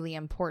really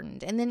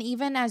important. And then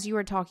even as you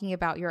were talking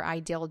about your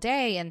ideal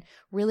day and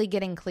really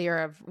getting clear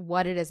of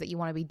what it is that you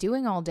want to be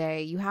doing all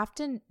day, you have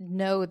to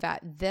know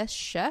that this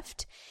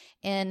shift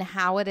in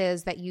how it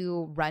is that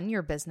you run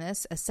your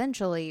business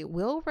essentially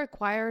will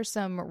require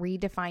some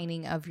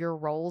redefining of your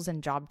roles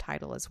and job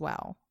title as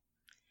well.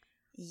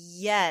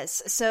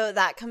 Yes. So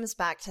that comes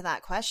back to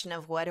that question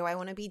of what do I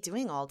want to be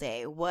doing all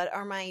day? What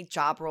are my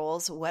job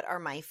roles? What are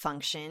my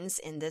functions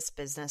in this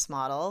business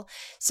model?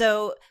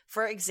 So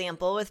for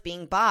example, with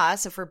being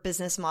boss, if we're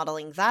business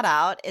modeling that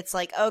out, it's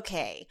like,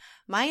 okay,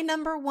 my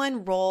number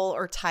one role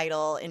or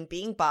title in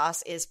being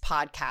boss is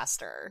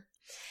podcaster.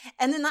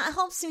 And then that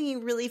helps me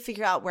really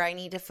figure out where I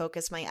need to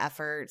focus my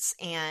efforts.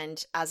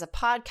 And as a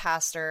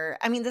podcaster,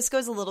 I mean, this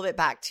goes a little bit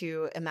back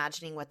to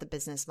imagining what the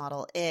business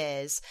model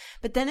is,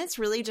 but then it's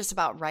really just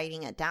about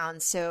writing it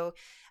down. So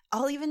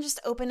I'll even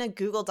just open a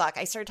Google Doc.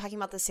 I started talking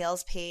about the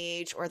sales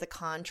page or the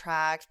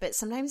contract, but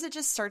sometimes it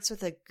just starts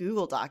with a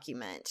Google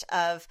document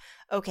of,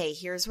 okay,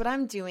 here's what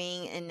I'm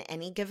doing in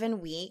any given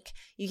week.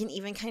 You can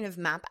even kind of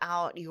map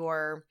out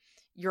your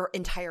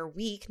entire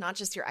week, not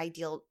just your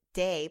ideal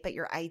day, but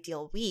your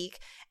ideal week,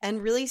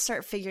 and really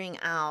start figuring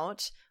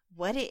out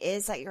what it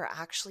is that you're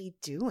actually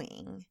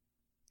doing.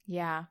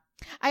 Yeah.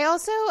 I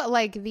also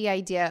like the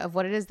idea of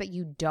what it is that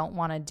you don't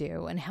want to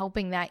do and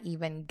helping that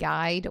even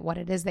guide what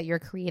it is that you're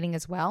creating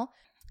as well.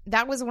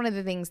 That was one of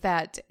the things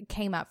that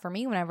came up for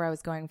me whenever I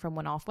was going from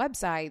one-off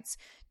websites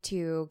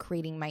to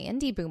creating my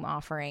Indie Boom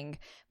offering,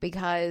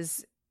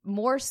 because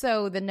more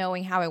so than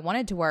knowing how I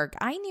wanted to work,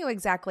 I knew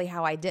exactly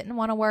how I didn't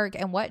want to work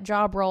and what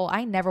job role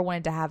I never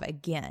wanted to have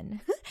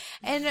again.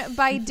 And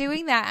by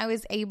doing that, I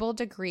was able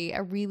to create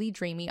a really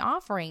dreamy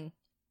offering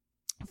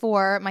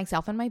for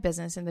myself and my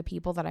business and the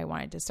people that I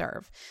wanted to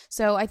serve.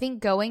 So I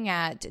think going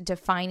at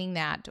defining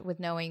that with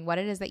knowing what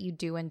it is that you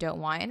do and don't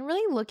want, and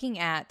really looking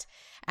at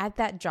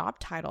that job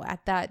title,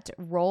 at that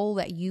role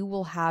that you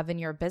will have in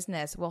your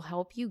business, will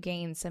help you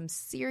gain some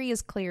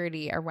serious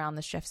clarity around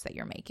the shifts that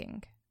you're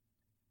making.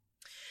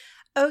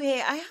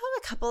 Okay, I have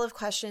a couple of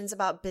questions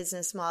about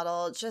business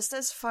model, just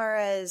as far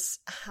as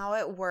how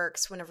it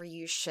works whenever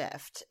you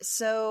shift.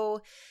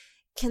 So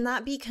can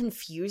that be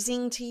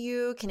confusing to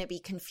you? Can it be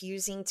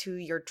confusing to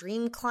your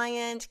dream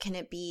client? Can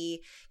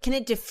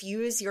it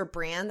diffuse your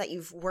brand that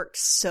you've worked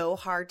so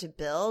hard to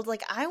build?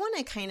 Like, I want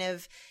to kind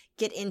of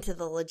get into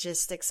the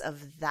logistics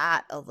of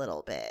that a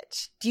little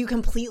bit. Do you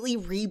completely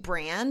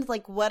rebrand?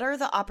 Like, what are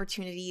the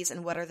opportunities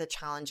and what are the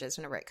challenges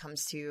whenever it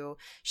comes to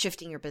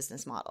shifting your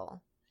business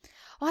model?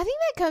 Well, I think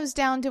that comes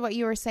down to what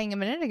you were saying a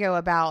minute ago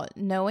about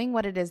knowing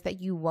what it is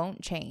that you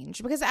won't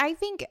change. Because I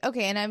think,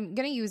 okay, and I'm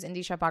going to use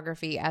Indie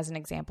Shopography as an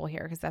example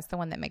here because that's the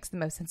one that makes the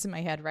most sense in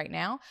my head right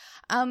now,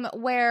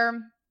 where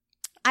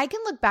I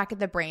can look back at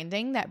the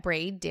branding that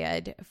Braid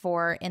did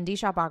for Indie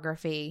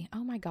Shopography.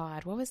 Oh my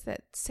God, what was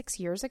that? 6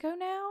 years ago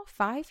now?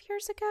 5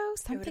 years ago?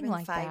 Something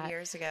like that. 5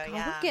 years ago, God,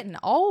 yeah. we're getting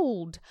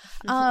old.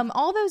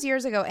 All those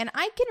years ago. And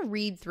I can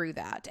read through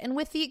that. And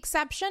with the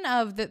exception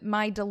of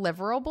my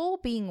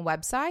deliverable being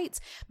websites,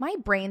 my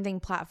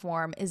branding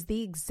platform is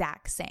the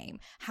exact same.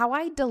 How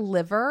I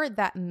deliver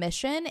that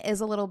mission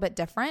is a little bit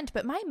different,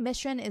 but my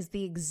mission is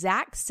the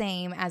exact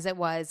same as it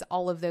was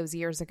all of those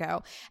years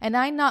ago. And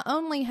I not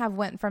only have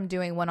went from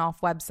doing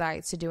one-off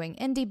websites to doing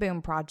Indie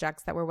Boom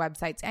projects that were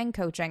websites and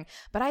coaching,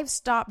 but I've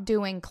stopped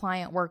doing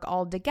client work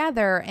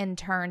altogether and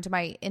turned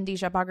my Indie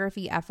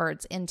Shopography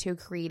efforts into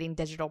creating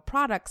digital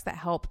products that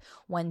help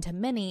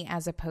one-to-many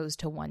as opposed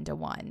to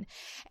one-to-one.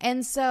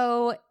 And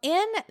so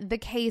in the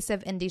case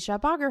of Indie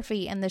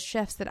Shopography and the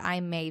shifts that I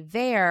made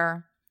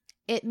there,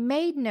 it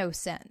made no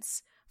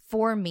sense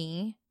for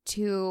me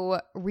to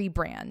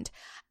rebrand.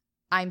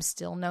 I'm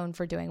still known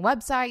for doing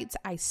websites.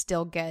 I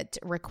still get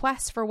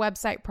requests for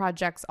website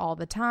projects all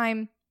the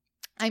time.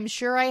 I'm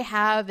sure I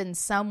have in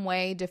some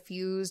way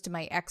diffused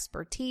my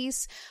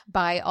expertise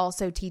by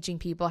also teaching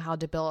people how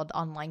to build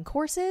online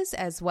courses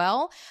as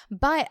well.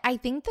 But I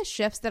think the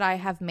shifts that I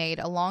have made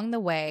along the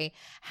way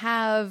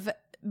have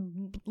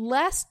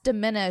less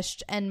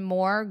diminished and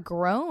more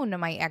grown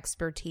my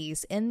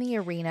expertise in the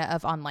arena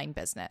of online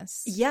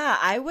business. Yeah,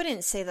 I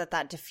wouldn't say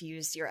that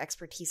diffused your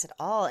expertise at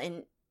all.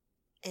 And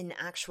in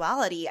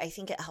actuality, I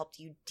think it helped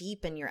you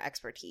deepen your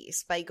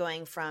expertise by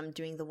going from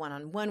doing the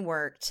one-on-one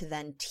work to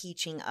then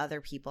teaching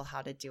other people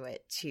how to do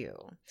it too.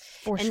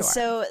 For sure. And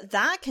so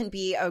that can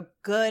be a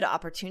good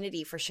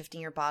opportunity for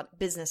shifting your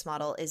business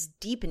model, is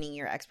deepening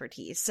your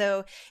expertise.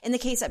 So in the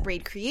case at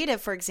Braid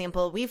Creative, for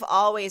example, we've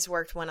always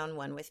worked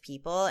one-on-one with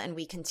people, and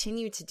we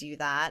continue to do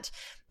that.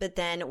 But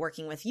then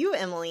working with you,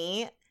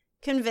 Emily,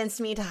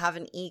 convinced me to have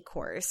an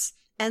e-course.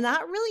 And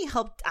that really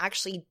helped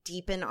actually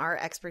deepen our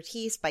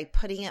expertise by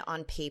putting it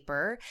on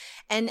paper.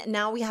 And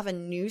now we have a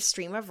new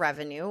stream of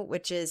revenue,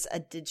 which is a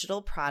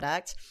digital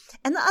product.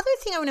 And the other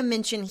thing I want to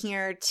mention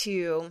here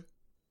too,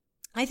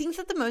 I think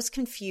that the most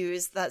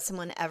confused that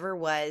someone ever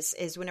was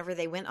is whenever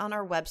they went on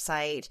our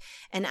website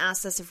and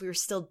asked us if we were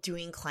still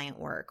doing client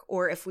work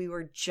or if we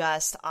were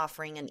just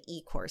offering an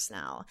e-course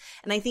now.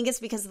 And I think it's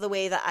because of the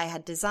way that I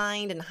had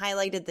designed and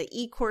highlighted the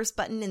e-course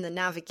button in the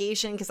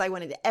navigation, because I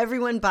wanted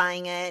everyone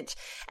buying it.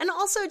 And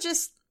also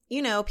just,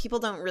 people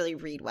don't really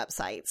read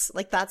websites.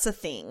 Like, that's a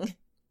thing.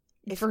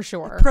 For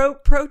sure.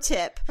 Pro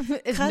tip.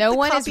 No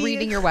one is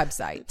reading your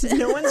website.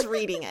 No one's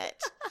reading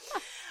it.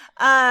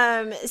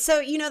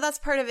 So, that's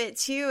part of it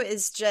too,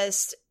 is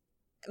just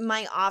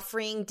my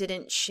offering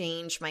didn't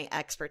change my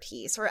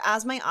expertise, or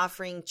as my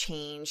offering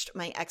changed,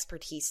 my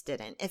expertise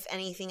didn't. If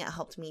anything, it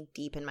helped me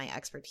deepen my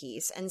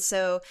expertise. And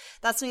so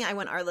that's something I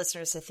want our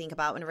listeners to think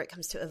about whenever it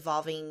comes to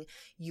evolving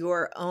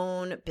your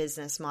own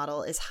business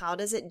model, is how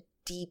does it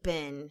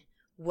deepen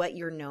what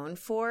you're known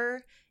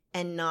for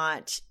and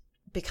not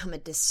become a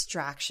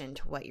distraction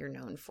to what you're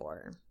known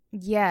for.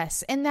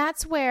 Yes. And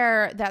that's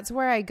where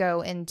I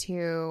go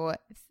into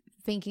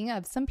thinking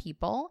of some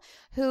people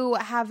who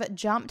have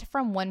jumped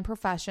from one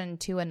profession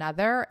to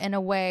another in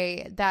a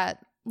way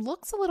that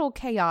looks a little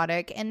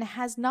chaotic and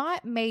has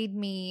not made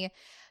me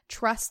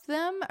trust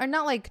them, or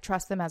not like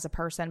trust them as a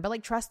person, but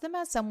like trust them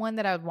as someone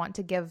that I would want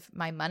to give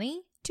my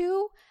money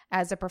to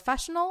as a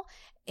professional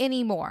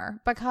anymore,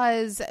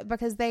 because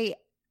they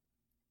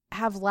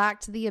have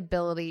lacked the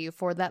ability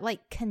for that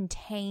like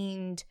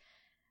contained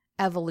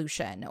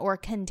evolution or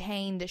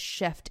contained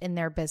shift in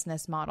their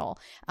business model.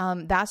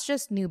 That's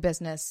just new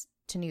business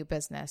to new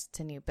business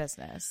to new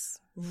business.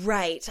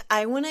 Right.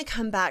 I want to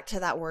come back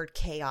to that word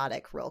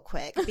chaotic real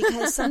quick,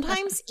 because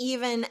sometimes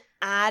even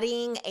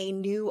adding a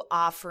new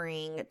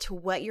offering to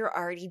what you're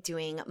already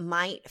doing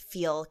might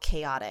feel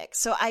chaotic.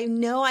 So I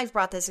know I've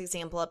brought this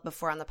example up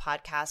before on the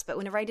podcast, but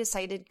whenever I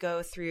decided to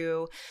go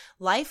through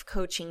life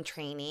coaching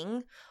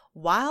training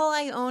while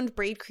I owned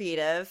Braid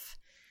Creative,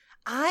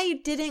 I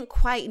didn't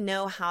quite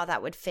know how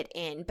that would fit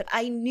in, but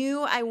I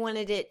knew I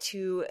wanted it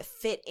to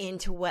fit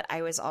into what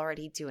I was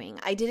already doing.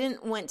 I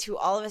didn't want to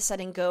all of a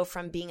sudden go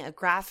from being a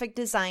graphic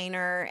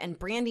designer and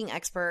branding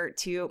expert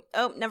to,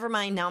 oh, never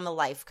mind, now I'm a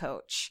life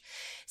coach.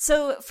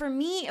 So for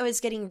me, it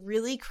was getting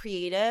really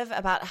creative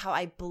about how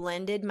I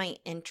blended my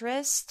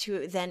interests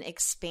to then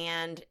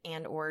expand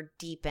and or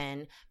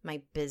deepen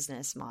my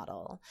business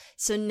model.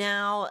 So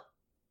now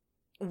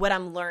what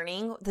I'm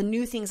learning, the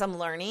new things I'm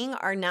learning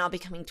are now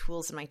becoming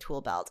tools in my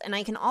tool belt. And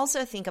I can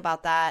also think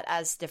about that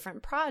as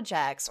different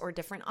projects or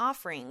different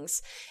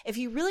offerings. If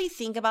you really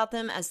think about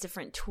them as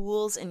different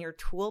tools in your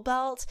tool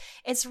belt,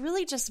 it's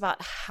really just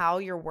about how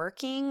you're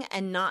working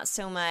and not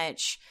so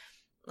much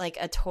like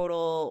a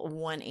total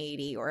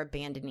 180 or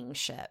abandoning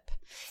ship.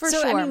 For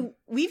sure. I mean,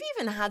 we've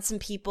even had some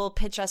people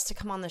pitch us to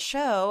come on the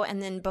show,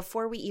 and then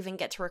before we even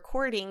get to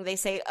recording, they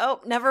say, oh,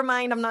 never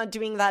mind, I'm not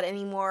doing that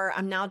anymore.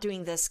 I'm now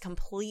doing this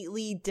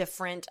completely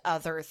different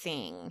other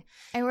thing.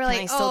 And we're Can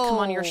like, I still come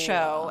on your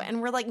show?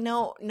 And we're like,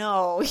 no,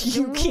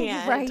 you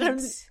can't.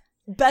 Right.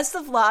 Best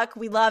of luck.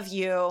 We love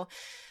you.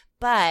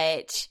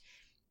 But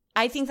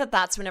I think that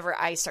that's whenever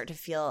I start to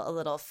feel a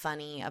little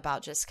funny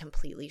about just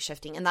completely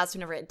shifting. And that's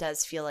whenever it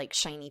does feel like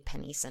shiny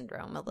penny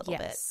syndrome a little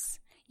bit.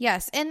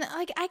 Yes. And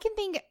like I can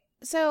think,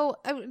 so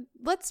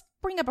let's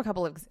bring up a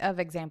couple of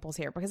examples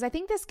here, because I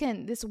think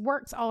this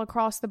works all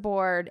across the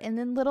board, and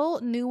then little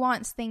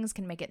nuanced things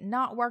can make it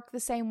not work the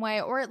same way,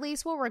 or at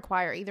least will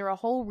require either a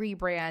whole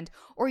rebrand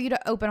or you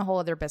to open a whole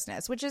other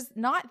business, which is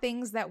not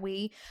things that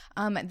we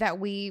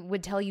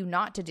would tell you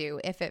not to do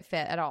if it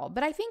fit at all.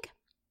 But I think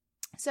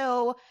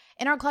so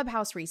in our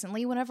clubhouse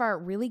recently, one of our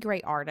really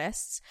great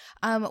artists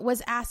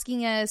was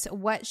asking us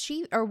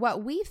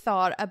what we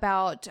thought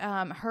about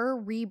her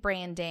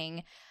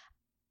rebranding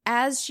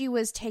as she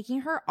was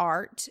taking her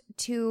art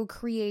to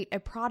create a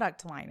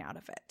product line out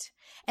of it.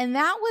 And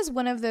that was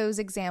one of those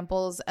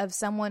examples of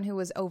someone who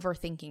was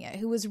overthinking it,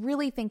 who was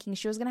really thinking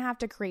she was going to have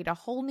to create a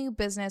whole new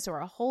business or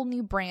a whole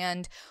new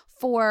brand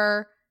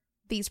for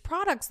these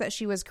products that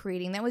she was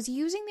creating that was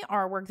using the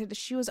artwork that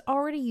she was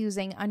already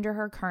using under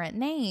her current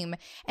name.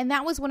 And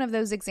that was one of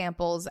those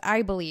examples,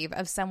 I believe,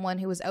 of someone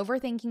who was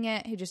overthinking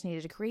it, who just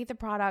needed to create the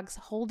products,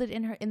 hold it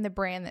in the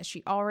brand that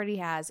she already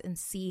has, and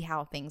see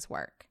how things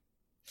work.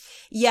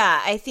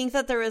 Yeah, I think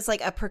that there was like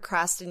a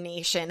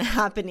procrastination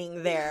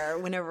happening there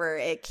whenever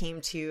it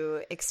came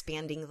to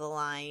expanding the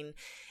line.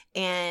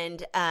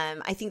 And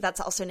I think that's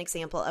also an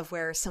example of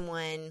where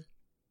someone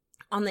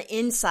on the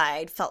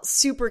inside felt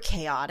super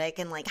chaotic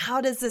and like, how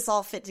does this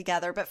all fit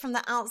together? But from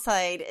the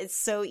outside, it's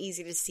so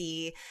easy to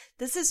see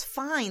this is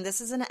fine.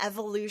 This is an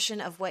evolution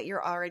of what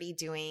you're already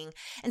doing.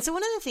 And so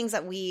one of the things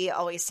that we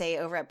always say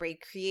over at Braid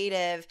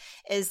Creative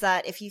is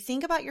that if you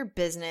think about your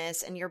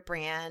business and your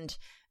brand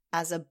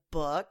as a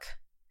book,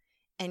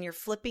 and you're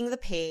flipping the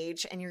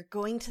page and you're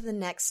going to the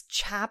next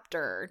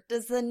chapter,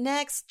 does the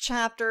next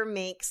chapter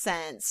make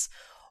sense?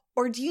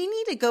 Or do you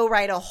need to go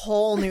write a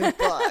whole new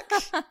book?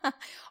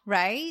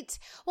 Right?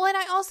 Well, and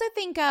I also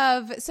think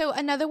of, so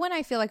another one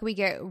I feel like we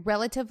get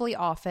relatively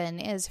often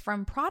is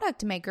from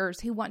product makers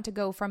who want to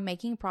go from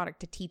making product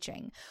to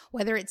teaching,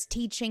 whether it's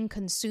teaching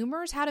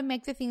consumers how to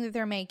make the thing that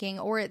they're making,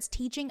 or it's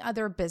teaching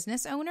other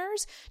business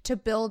owners to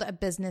build a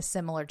business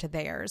similar to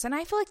theirs. And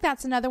I feel like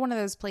that's another one of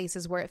those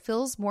places where it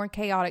feels more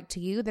chaotic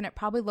to you than it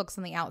probably looks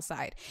on the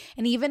outside.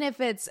 And even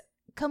if it's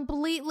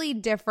completely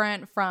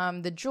different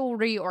from the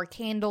jewelry or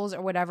candles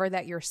or whatever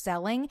that you're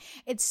selling,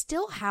 it's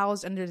still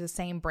housed under the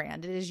same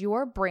brand. It is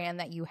your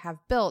brand that you have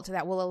built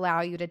that will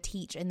allow you to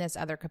teach in this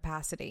other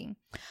capacity.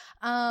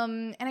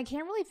 And I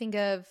can't really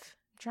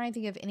trying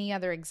to think of any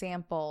other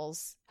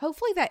examples.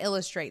 Hopefully that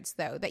illustrates,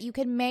 though, that you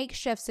can make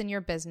shifts in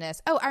your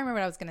business. Oh, I remember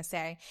what I was going to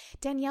say.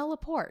 Danielle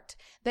Laporte,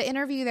 the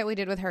interview that we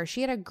did with her, she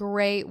had a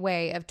great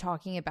way of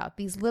talking about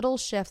these little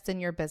shifts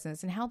in your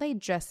business and how they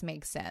just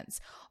make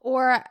sense.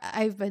 Or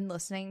I've been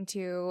listening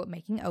to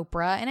Making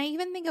Oprah, and I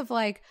even think of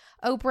like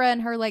Oprah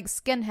and her like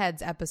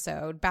Skinheads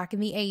episode back in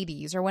the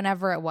 80s or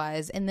whenever it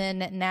was. And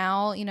then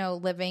now,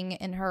 living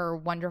in her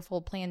wonderful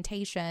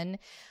plantation,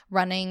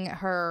 running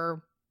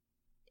her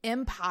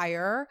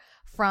empire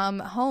from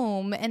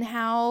home, and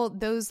how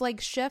those like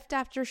shift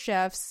after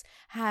shifts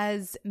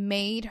has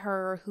made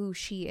her who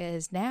she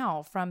is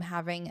now, from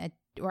having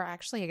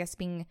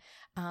being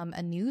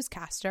a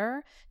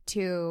newscaster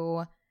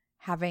to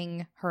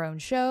having her own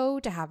show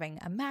to having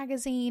a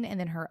magazine and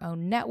then her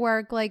own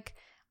network. Like,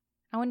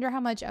 I wonder how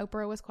much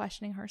Oprah was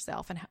questioning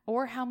herself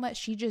or how much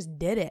she just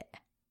did it.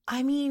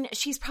 I mean,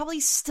 she's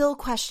probably still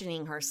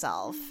questioning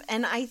herself.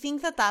 And I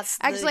think that's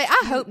actually,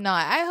 I hope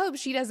not. I hope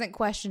she doesn't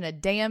question a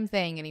damn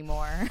thing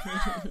anymore.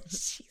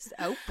 She's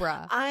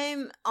Oprah.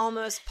 I'm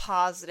almost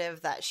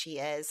positive that she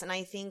is. And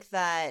I think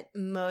that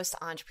most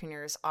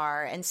entrepreneurs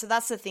are. And so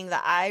that's the thing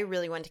that I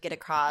really want to get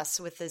across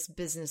with this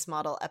business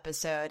model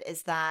episode,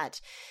 is that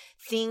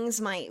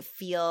things might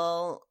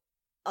feel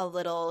a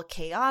little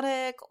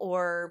chaotic,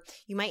 or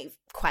you might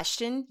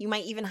question, you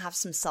might even have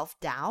some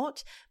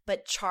self-doubt,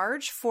 but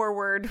charge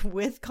forward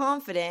with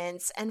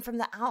confidence. And from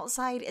the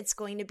outside, it's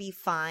going to be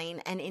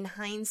fine. And in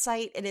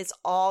hindsight, it is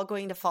all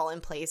going to fall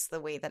in place the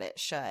way that it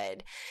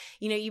should.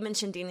 You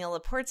mentioned Danielle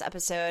Laporte's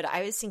episode.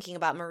 I was thinking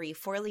about Marie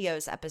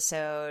Forleo's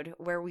episode,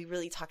 where we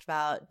really talked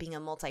about being a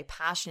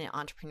multi-passionate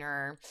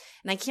entrepreneur.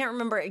 And I can't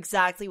remember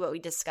exactly what we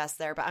discussed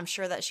there, but I'm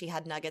sure that she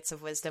had nuggets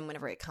of wisdom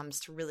whenever it comes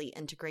to really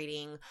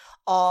integrating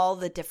all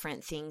the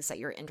different things that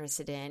you're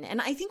interested in. And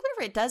I think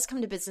whenever it does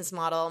come to business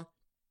model,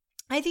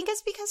 I think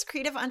it's because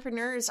creative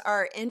entrepreneurs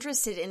are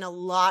interested in a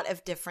lot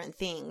of different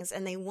things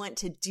and they want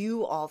to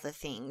do all the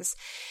things.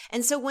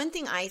 And so one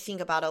thing I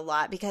think about a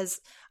lot, because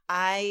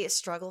I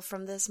struggle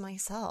from this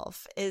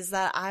myself, is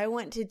that I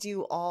want to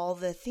do all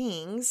the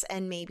things,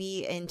 and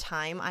maybe in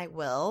time I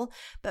will.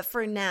 But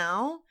for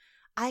now,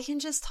 I can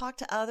just talk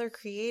to other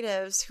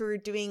creatives who are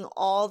doing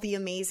all the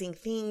amazing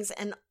things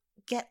and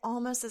get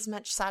almost as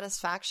much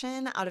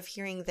satisfaction out of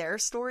hearing their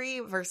story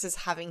versus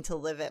having to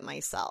live it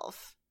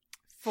myself.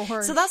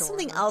 So that's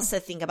something else to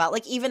think about.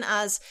 Like, even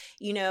as,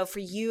 for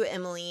you,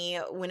 Emily,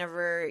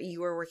 whenever you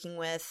were working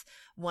with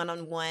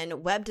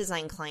one-on-one web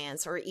design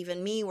clients, or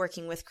even me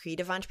working with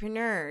creative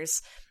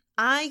entrepreneurs,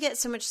 I get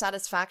so much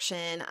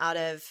satisfaction out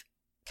of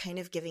kind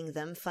of giving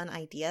them fun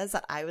ideas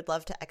that I would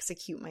love to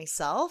execute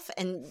myself,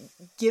 and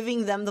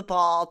giving them the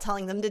ball,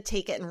 telling them to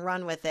take it and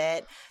run with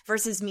it,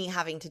 versus me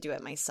having to do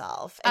it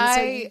myself. And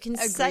so you can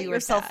set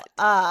yourself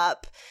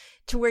up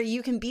to where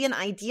you can be an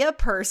idea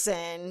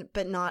person,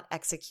 but not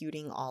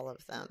executing all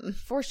of them.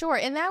 For sure.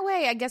 In that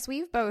way, I guess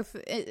we've both,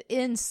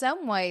 in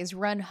some ways,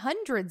 run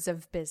hundreds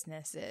of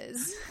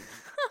businesses,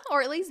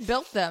 or at least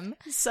built them.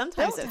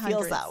 Sometimes it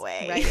feels that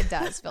way. Right, it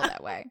does feel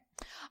that way.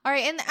 All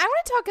right, and I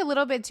want to talk a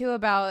little bit, too,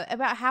 about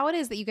how it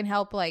is that you can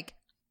help,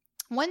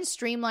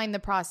 streamline the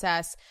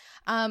process,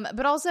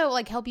 but also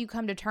help you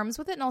come to terms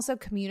with it, and also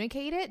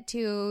communicate it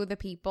to the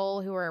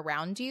people who are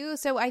around you.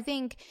 So I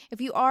think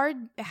if you are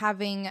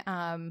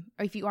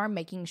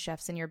making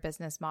shifts in your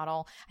business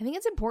model, I think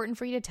it's important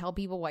for you to tell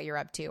people what you're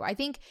up to. I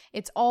think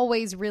it's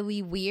always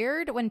really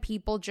weird when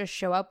people just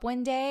show up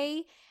one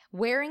day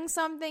wearing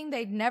something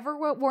they'd never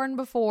worn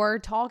before,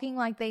 talking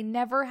like they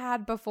never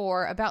had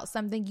before about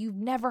something you've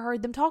never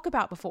heard them talk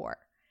about before.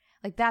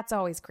 That's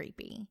always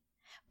creepy.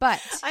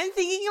 But I'm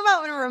thinking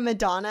about when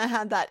Madonna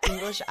had that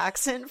English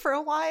accent for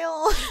a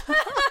while.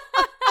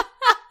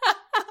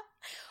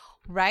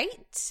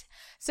 Right?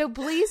 So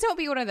please don't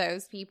be one of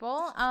those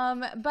people.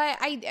 But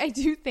I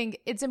do think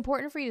it's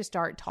important for you to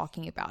start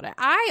talking about it.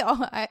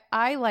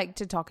 I like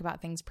to talk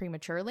about things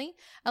prematurely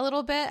a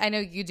little bit. I know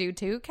you do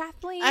too,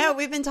 Kathleen. I know,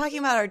 we've been talking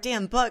about our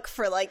damn book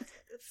for like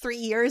 3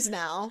 years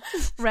now.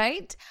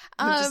 Right?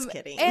 I'm just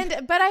kidding.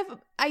 But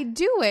I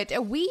do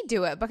it. We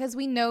do it because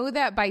we know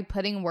that by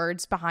putting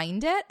words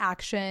behind it,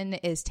 action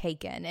is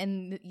taken,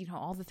 and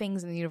all the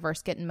things in the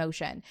universe get in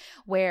motion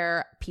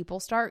where people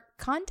start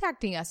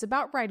contacting us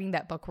about writing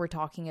that book we're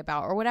talking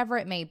about or whatever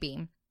it may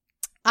be.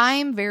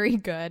 I'm very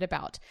good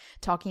about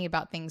talking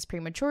about things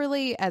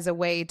prematurely as a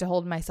way to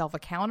hold myself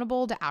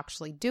accountable to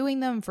actually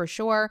doing them for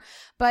sure,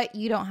 but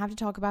you don't have to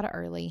talk about it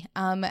early.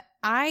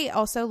 I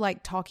also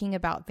like talking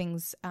about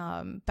things,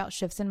 about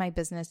shifts in my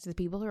business to the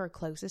people who are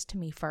closest to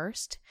me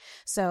first.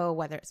 So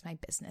whether it's my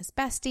business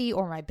bestie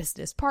or my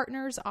business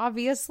partners,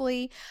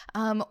 obviously,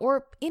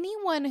 or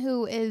anyone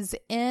who is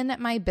in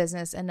my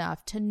business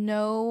enough to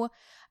know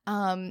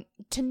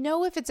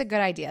if it's a good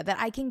idea, that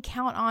I can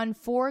count on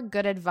for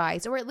good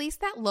advice, or at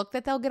least that look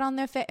that they'll get on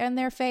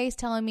their face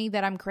telling me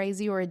that I'm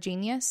crazy or a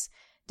genius,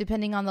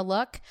 depending on the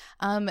look.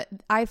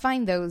 I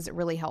find those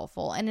really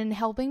helpful, and in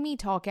helping me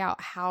talk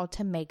out how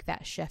to make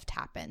that shift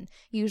happen.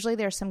 Usually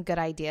there's some good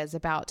ideas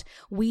about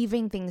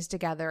weaving things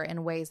together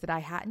in ways that I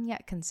hadn't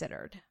yet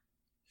considered.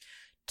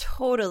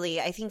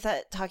 Totally. I think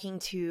that talking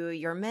to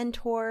your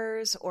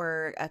mentors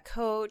or a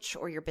coach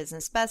or your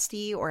business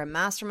bestie or a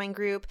mastermind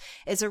group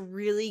is a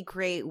really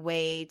great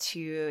way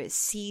to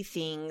see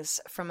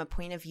things from a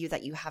point of view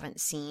that you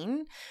haven't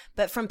seen,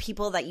 but from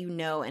people that you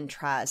know and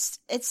trust.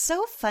 It's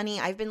so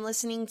funny. I've been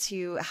listening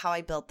to How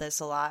I Built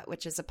This a lot,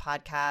 which is a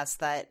podcast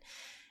that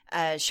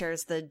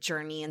shares the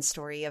journey and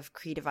story of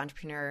creative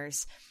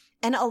entrepreneurs.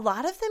 And a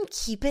lot of them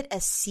keep it a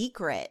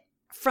secret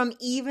from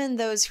even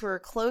those who are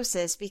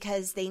closest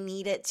because they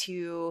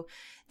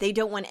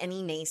don't want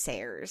any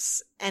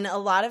naysayers. And a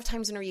lot of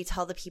times whenever you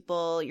tell the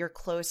people you're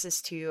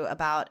closest to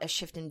about a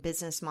shift in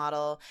business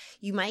model,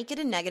 you might get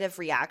a negative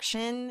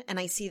reaction. And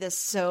I see this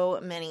so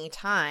many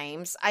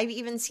times. I've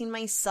even seen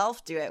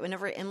myself do it.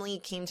 Whenever Emily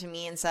came to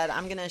me and said,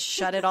 I'm going to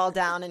shut it all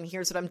down and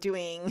here's what I'm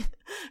doing.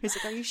 I was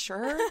like, are you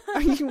sure?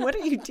 What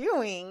are you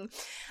doing?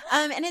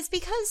 And it's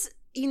because,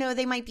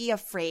 they might be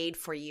afraid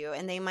for you,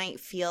 and they might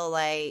feel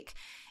like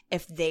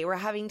if they were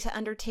having to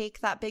undertake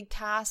that big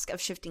task of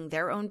shifting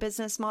their own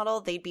business model,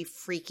 they'd be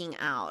freaking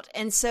out.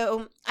 And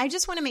so I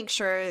just want to make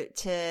sure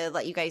to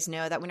let you guys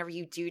know that whenever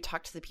you do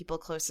talk to the people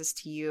closest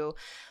to you,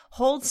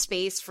 hold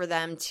space for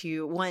them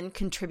to, one,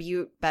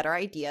 contribute better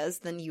ideas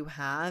than you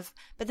have,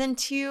 but then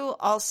two,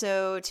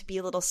 also to be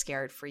a little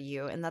scared for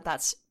you, and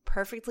that's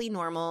perfectly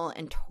normal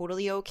and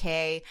totally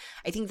okay.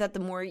 I think that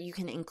the more you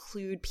can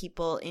include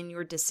people in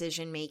your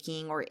decision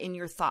making or in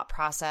your thought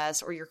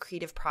process or your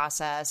creative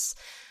process,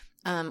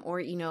 or,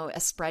 a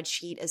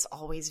spreadsheet is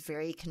always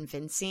very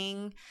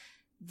convincing,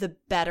 the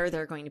better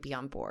they're going to be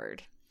on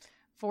board.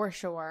 For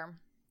sure.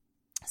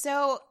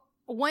 So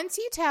once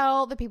you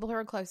tell the people who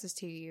are closest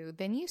to you,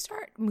 then you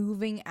start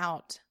moving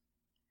out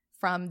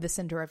from the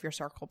center of your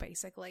circle,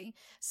 basically.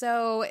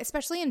 So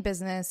especially in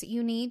business,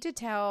 you need to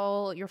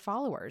tell your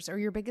followers or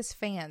your biggest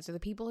fans or the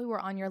people who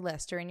are on your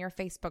list or in your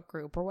Facebook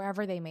group or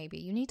wherever they may be.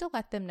 You need to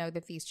let them know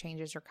that these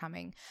changes are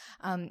coming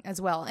as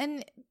well.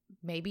 And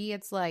maybe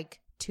it's like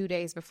 2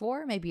 days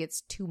before, maybe it's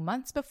 2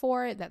 months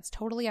before. That's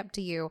totally up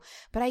to you.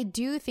 But I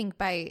do think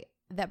by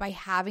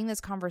having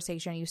this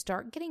conversation, you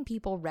start getting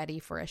people ready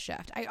for a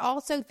shift. I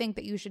also think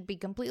that you should be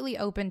completely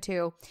open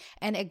to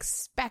and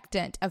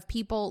expectant of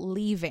people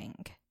leaving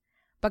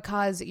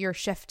because you're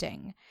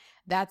shifting.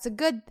 That's a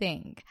good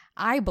thing,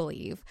 I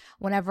believe.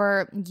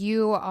 Whenever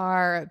you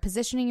are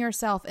positioning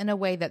yourself in a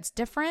way that's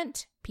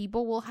different,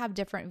 people will have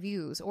different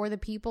views, or the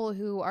people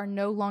who are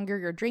no longer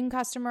your dream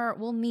customer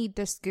will need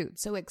to scoot.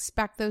 So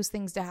expect those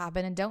things to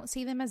happen and don't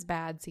see them as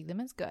bad, see them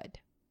as good.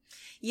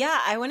 Yeah,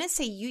 I want to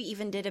say you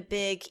even did a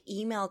big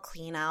email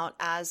clean out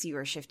as you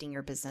were shifting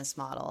your business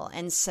model.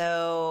 And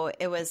so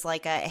it was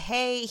like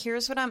hey,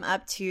 here's what I'm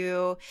up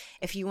to.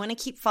 If you want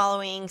to keep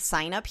following,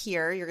 sign up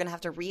here. You're going to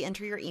have to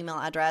re-enter your email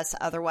address.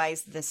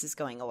 Otherwise, this is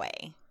going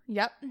away.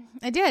 Yep,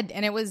 I did.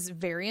 And it was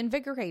very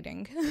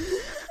invigorating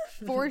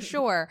for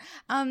sure.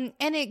 And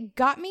it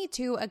got me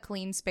to a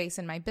clean space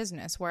in my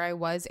business where I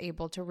was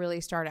able to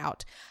really start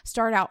out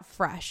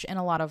fresh in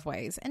a lot of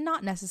ways, and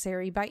not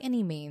necessary by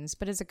any means,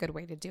 but is a good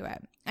way to do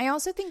it. I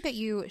also think that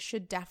you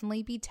should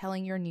definitely be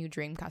telling your new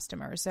dream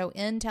customers. So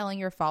in telling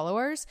your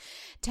followers,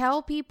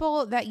 tell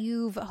people that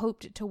you've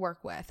hoped to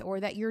work with,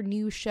 or that your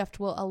new shift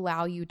will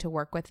allow you to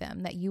work with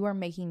them, that you are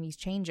making these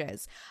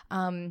changes.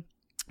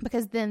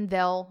 Because then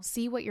they'll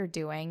see what you're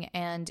doing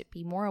and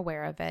be more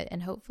aware of it,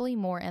 and hopefully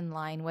more in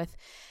line with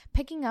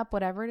picking up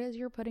whatever it is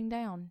you're putting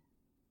down.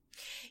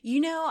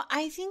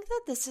 I think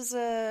that this is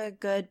a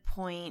good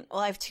point.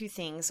 Well, I have two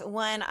things.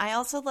 One, I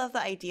also love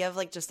the idea of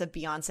like just a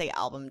Beyonce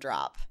album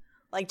drop.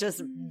 Like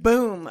just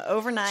boom,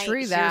 overnight,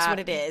 here's what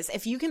it is.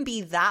 If you can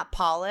be that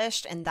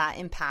polished and that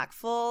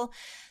impactful,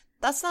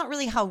 that's not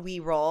really how we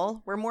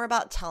roll. We're more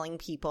about telling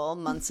people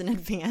months in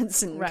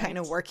advance and kind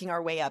of working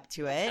our way up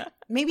to it.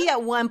 Maybe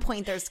at one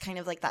point there's kind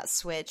of like that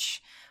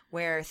switch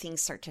where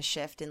things start to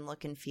shift and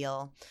look and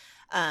feel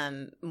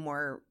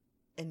more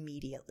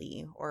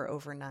immediately or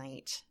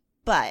overnight.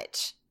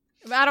 But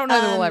I don't know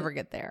that we'll ever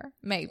get there.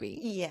 Maybe.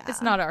 Yeah.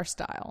 It's not our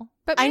style.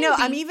 But I maybe.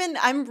 know.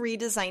 I'm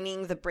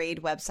redesigning the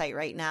Braid website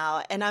right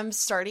now, and I'm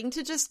starting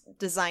to just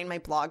design my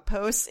blog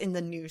posts in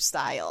the new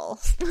style.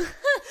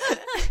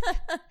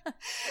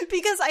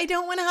 Because I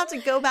don't want to have to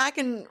go back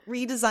and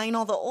redesign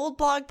all the old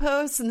blog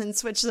posts and then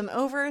switch them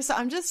over. So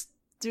I'm just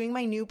doing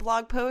my new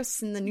blog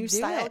posts in the new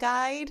style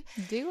guide.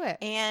 Do it.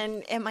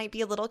 And it might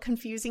be a little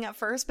confusing at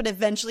first, but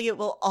eventually it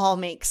will all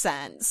make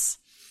sense.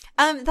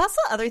 That's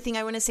the other thing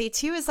I want to say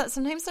too, is that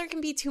sometimes there can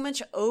be too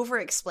much over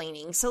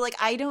explaining. So like,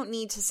 I don't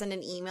need to send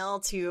an email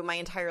to my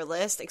entire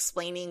list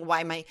explaining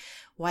why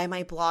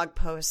my blog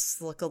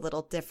posts look a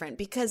little different,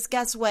 because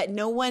guess what?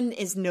 No one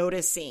is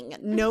noticing.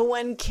 No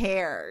one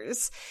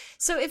cares.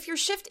 So if your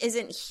shift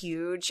isn't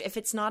huge, if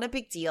it's not a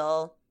big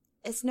deal,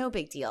 it's no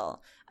big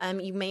deal.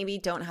 You maybe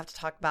don't have to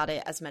talk about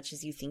it as much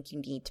as you think you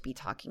need to be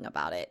talking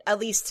about it, at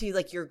least to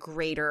like your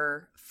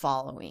greater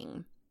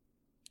following.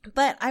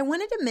 But I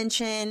wanted to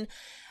mention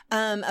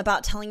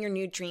about telling your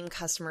new dream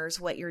customers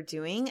what you're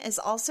doing is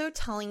also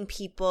telling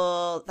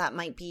people that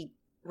might be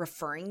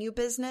referring you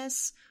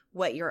business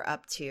what you're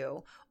up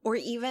to, or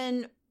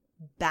even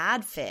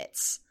bad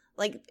fits.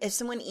 Like if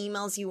someone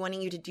emails you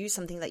wanting you to do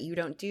something that you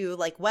don't do,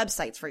 like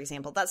websites, for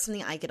example, that's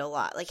something I get a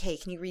lot. Like, hey,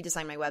 can you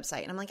redesign my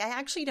website? And I'm like, I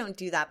actually don't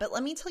do that, but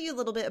let me tell you a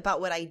little bit about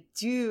what I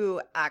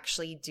do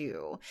actually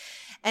do.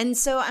 And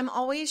so I'm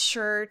always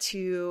sure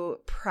to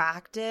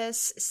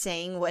practice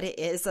saying what it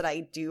is that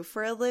I do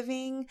for a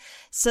living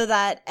so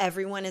that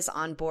everyone is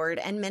on board.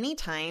 And many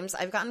times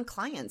I've gotten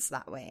clients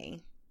that way.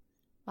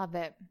 Love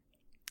it.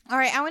 All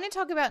right, I want to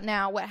talk about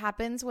now what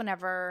happens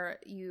whenever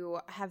you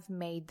have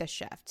made the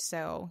shift.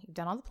 So you've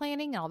done all the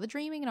planning and all the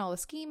dreaming and all the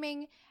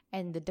scheming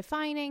and the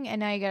defining,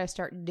 and now you got to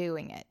start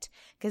doing it,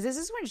 because this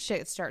is when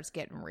shit starts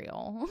getting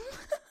real.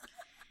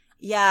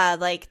 Yeah,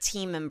 like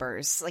team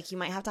members. Like you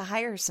might have to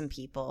hire some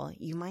people.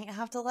 You might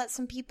have to let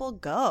some people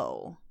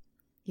go.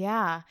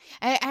 Yeah.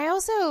 I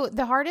also,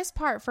 the hardest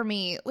part for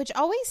me, which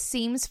always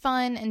seems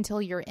fun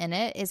until you're in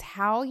it, is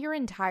how your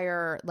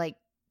entire like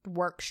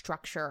work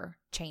structure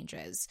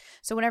changes.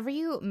 So whenever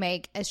you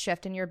make a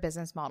shift in your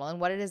business model and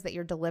what it is that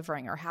you're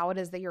delivering or how it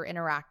is that you're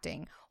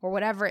interacting or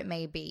whatever it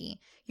may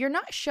be, you're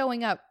not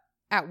showing up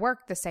at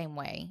work the same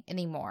way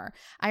anymore.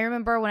 I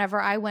remember whenever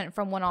I went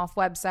from one-off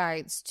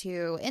websites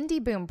to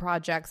Indie Boom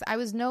projects, I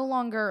was no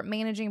longer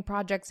managing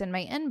projects in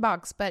my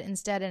inbox, but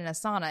instead in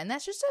Asana. And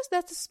that's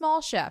a small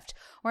shift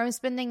where I'm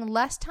spending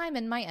less time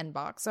in my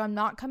inbox. So I'm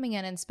not coming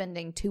in and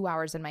spending 2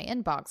 hours in my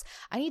inbox.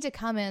 I need to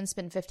come in and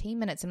spend 15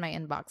 minutes in my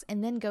inbox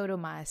and then go to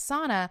my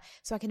Asana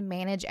so I can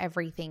manage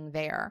everything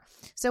there.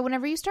 So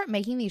whenever you start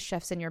making these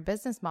shifts in your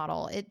business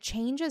model, it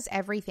changes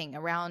everything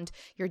around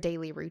your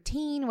daily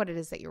routine, what it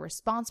is that you're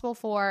responsible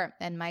for,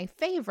 and my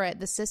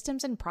favorite, the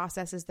systems and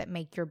processes that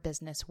make your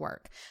business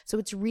work. So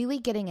it's really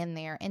getting in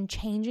there and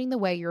changing the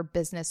way your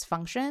business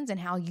functions and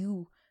how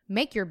you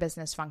make your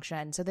business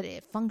function so that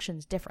it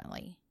functions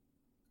differently.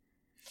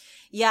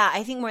 Yeah,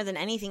 I think more than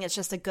anything, it's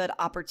just a good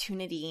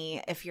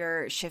opportunity if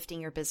you're shifting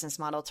your business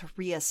model to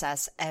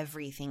reassess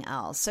everything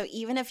else. So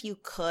even if you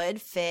could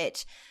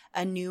fit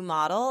a new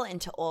model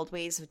into old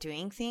ways of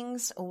doing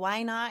things,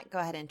 why not go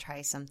ahead and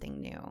try something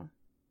new?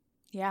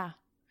 Yeah.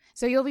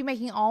 So you'll be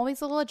making all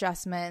these little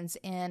adjustments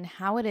in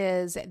how it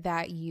is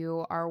that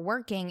you are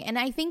working. And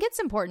I think it's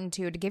important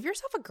too to give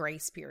yourself a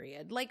grace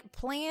period. Like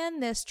plan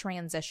this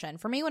transition.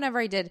 For me, whenever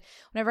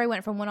I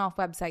went from one-off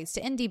websites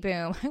to Indie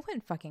Boom, I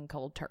went fucking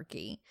cold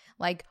turkey.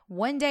 Like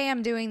one day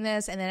I'm doing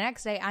this and the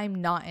next day I'm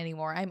not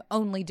anymore. I'm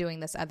only doing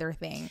this other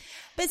thing.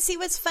 But see,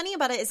 what's funny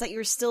about it is that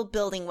you're still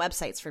building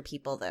websites for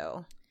people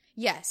though.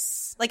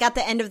 Yes. Like at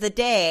the end of the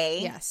day.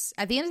 Yes.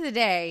 At the end of the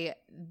day,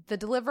 the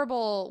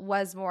deliverable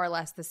was more or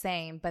less the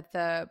same, but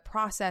the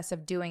process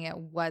of doing it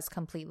was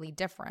completely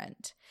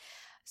different.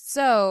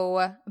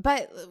 So,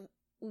 but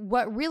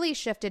what really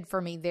shifted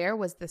for me there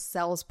was the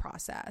sales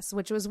process,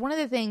 which was one of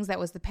the things that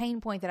was the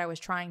pain point that I was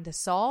trying to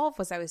solve.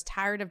 Was I was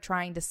tired of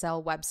trying to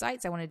sell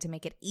websites. I wanted to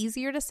make it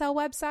easier to sell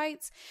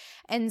websites.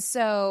 And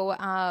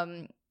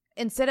so,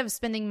 instead of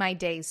spending my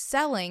days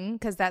selling,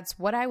 because that's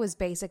what I was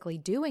basically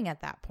doing at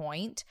that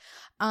point,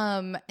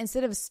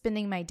 instead of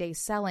spending my days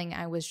selling,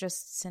 I was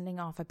just sending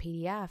off a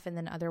PDF and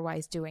then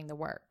otherwise doing the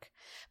work.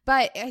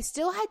 But I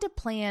still had to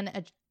plan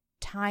a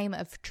time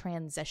of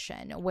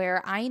transition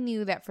where I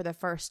knew that for the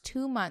first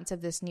 2 months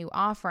of this new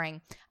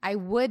offering, I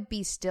would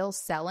be still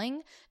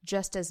selling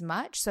just as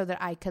much so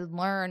that I could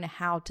learn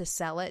how to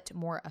sell it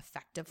more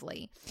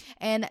effectively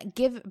and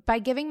by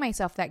giving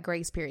myself that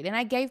grace period. And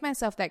I gave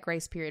myself that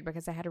grace period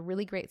because I had a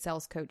really great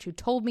sales coach who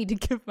told me to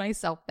give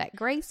myself that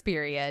grace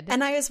period.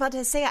 And I was about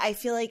to say, I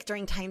feel like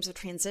during times of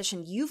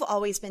transition, you've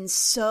always been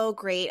so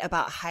great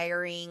about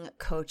hiring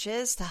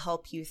coaches to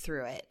help you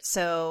through it.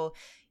 So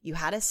You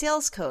had a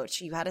sales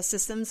coach. You had a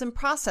systems and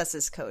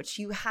processes coach.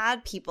 You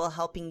had people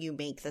helping you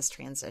make this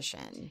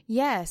transition.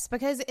 Yes,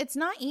 because it's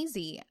not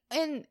easy.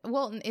 And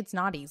well, it's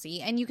not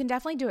easy. And you can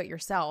definitely do it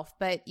yourself,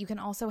 but you can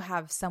also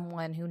have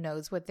someone who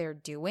knows what they're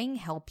doing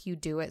help you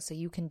do it so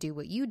you can do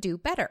what you do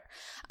better.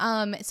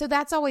 So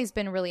that's always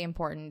been really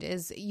important,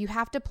 is you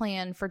have to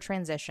plan for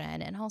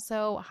transition and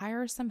also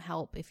hire some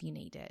help if you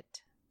need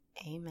it.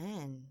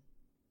 Amen.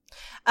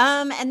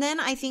 And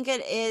then I think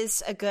it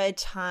is a good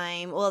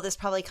time. Well, this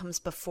probably comes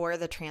before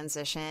the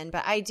transition,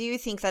 but I do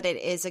think that it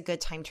is a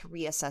good time to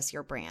reassess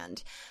your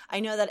brand.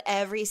 I know that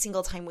every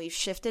single time we've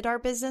shifted our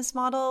business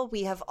model,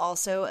 we have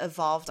also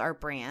evolved our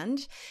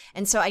brand.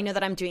 And so I know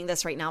that I'm doing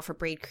this right now for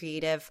Braid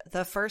Creative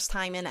the first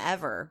time in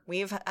ever.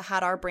 We've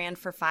had our brand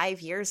for 5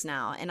 years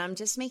now, and I'm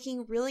just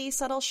making really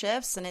subtle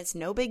shifts, and it's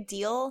no big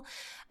deal.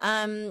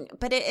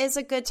 But it is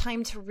a good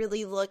time to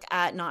really look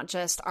at not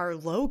just our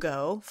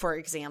logo, for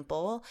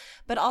example,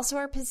 but also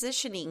our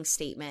positioning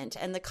statement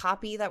and the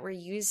copy that we're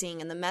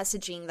using and the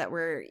messaging that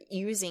we're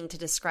using to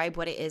describe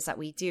what it is that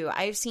we do.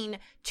 I've seen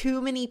too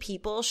many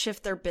people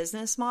shift their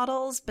business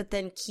models, but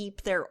then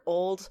keep their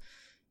old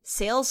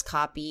sales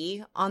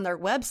copy on their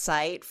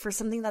website for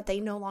something that they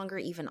no longer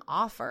even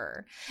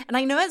offer. And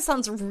I know it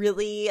sounds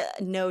really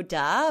no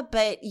duh,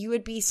 but you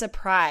would be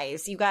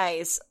surprised. You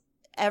guys,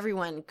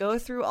 everyone, go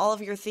through all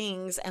of your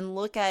things and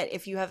look at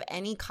if you have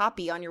any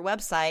copy on your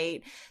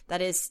website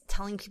that is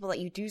telling people that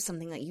you do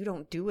something that you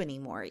don't do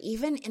anymore,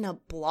 even in a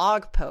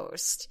blog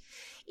post.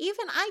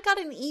 Even I got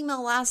an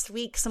email last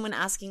week, someone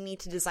asking me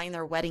to design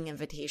their wedding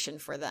invitation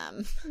for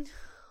them.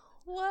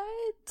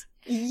 What?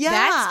 Yeah.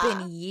 That's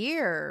been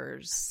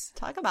years.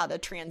 Talk about a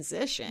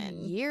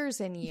transition. Years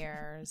and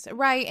years.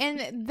 Right.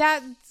 And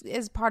that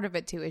is part of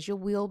it too, is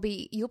you'll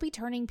be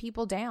turning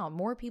people down,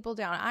 more people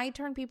down. I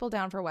turn people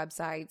down for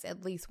websites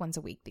at least once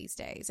a week these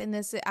days. And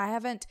this, I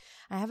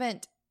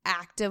haven't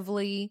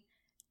actively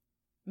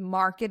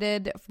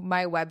marketed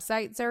my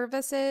website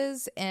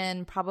services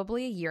in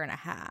probably a year and a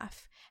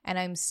half. And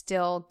I'm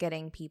still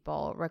getting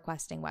people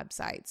requesting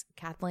websites.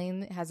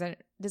 Kathleen hasn't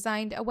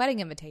designed a wedding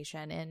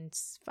invitation in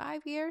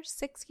 5 years,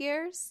 6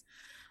 years.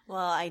 Well,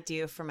 I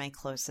do for my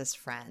closest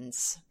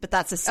friends, but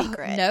that's a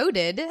secret. Oh,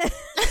 noted.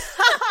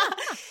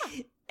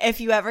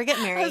 If you ever get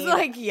married, I was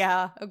like,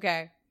 yeah,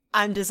 okay.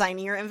 I'm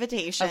designing your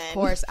invitation. Of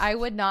course. I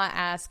would not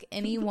ask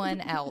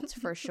anyone else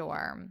for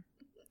sure.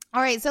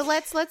 All right. So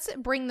let's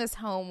bring this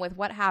home with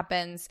what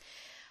happens.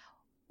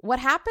 What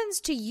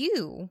happens to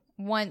you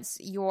once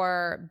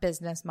your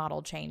business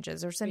model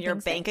changes, or something? Your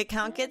bank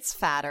account gets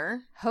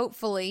fatter.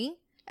 Hopefully.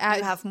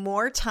 You have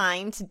more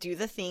time to do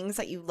the things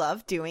that you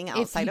love doing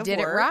outside of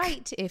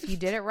work. If you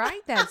did it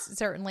right, that's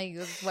certainly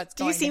what's going to happen.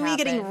 Do you see me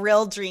getting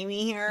real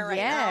dreamy here right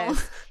now?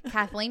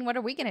 Kathleen, what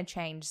are we going to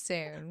change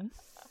soon?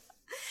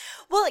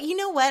 Well, you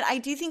know what? I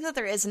do think that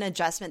there is an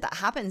adjustment that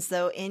happens,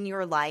 though, in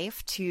your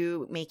life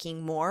to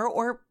making more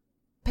or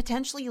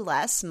potentially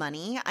less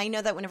money. I know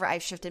that whenever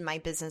I've shifted my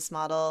business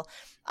model,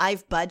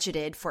 I've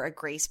budgeted for a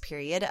grace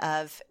period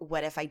of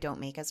what if I don't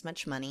make as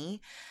much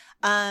money.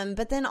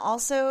 But then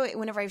also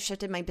whenever I've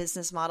shifted my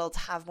business model to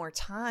have more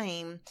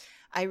time,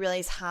 I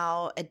realize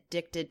how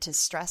addicted to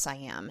stress I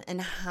am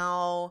and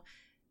how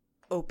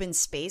open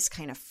space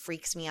kind of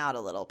freaks me out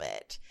a little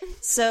bit.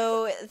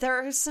 So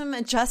there are some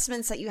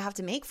adjustments that you have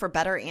to make for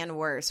better and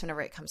worse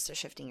whenever it comes to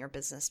shifting your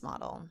business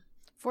model.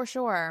 For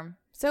sure.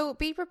 So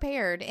be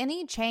prepared.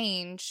 Any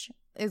change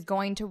is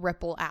going to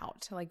ripple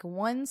out. Like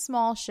one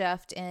small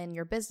shift in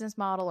your business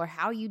model or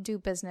how you do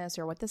business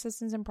or what the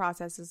systems and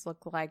processes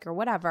look like or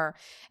whatever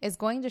is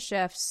going to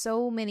shift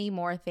so many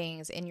more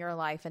things in your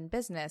life and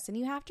business, and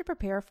you have to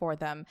prepare for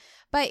them.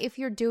 But if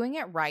you're doing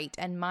it right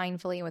and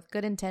mindfully with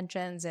good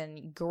intentions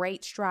and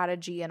great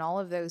strategy and all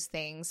of those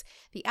things,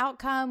 the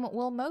outcome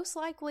will most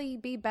likely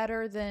be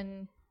better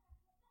than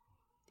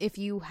if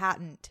you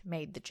hadn't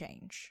made the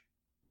change.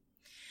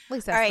 All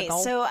right,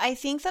 so I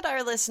think that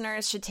our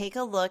listeners should take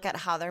a look at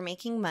how they're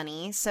making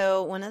money.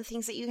 So one of the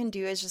things that you can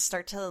do is just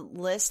start to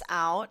list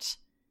out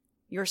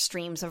your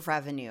streams of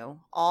revenue,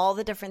 all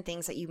the different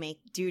things that you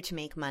do to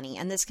make money.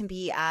 And this can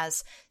be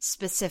as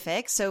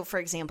specific. So for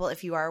example,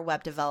 if you are a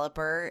web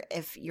developer,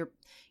 if you're,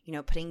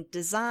 putting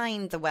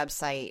design the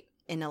website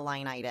in a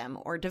line item,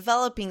 or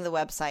developing the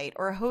website,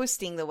 or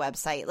hosting the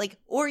website,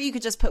 or you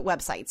could just put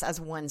websites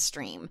as one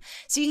stream.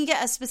 So you can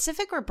get as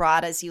specific or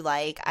broad as you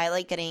like. I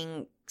like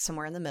getting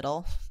somewhere in the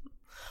middle.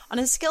 On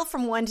a scale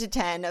from 1 to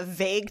 10 of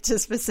vague to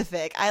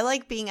specific, I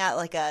like being at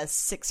like a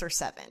 6 or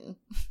 7.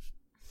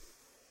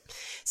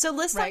 So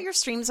list out your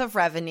streams of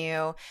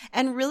revenue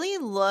and really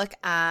look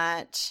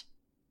at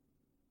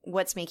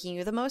what's making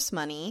you the most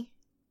money,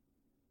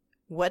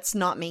 what's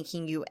not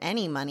making you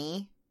any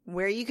money,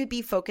 where you could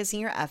be focusing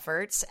your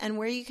efforts, and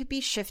where you could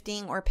be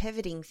shifting or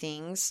pivoting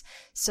things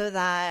so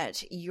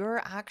that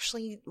you're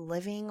actually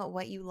living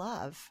what you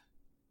love.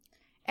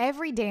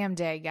 Every damn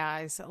day,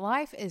 guys.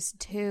 Life is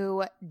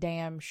too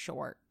damn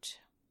short.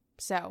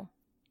 So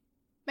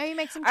Maybe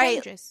make some All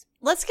right, changes.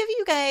 let's give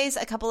you guys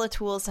a couple of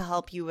tools to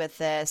help you with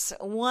this.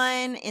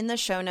 One, in the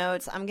show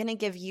notes, I'm going to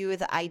give you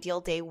the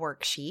ideal day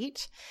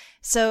worksheet.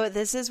 So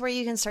this is where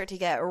you can start to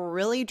get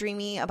really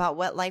dreamy about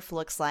what life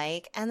looks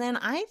like. And then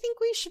I think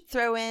we should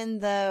throw in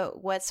the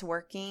what's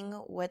working,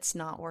 what's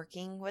not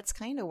working, what's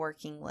kind of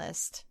working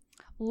list.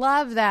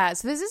 Love that.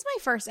 So this is my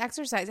first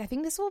exercise. I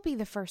think this will be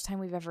the first time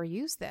we've ever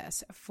used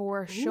this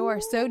for sure.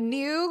 Ooh. So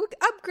new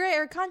upgrade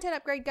or content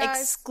upgrade, guys.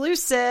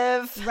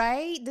 Exclusive.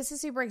 Right? This is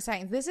super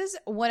exciting. This is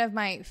one of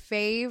my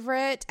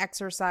favorite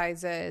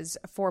exercises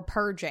for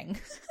purging.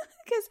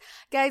 Because,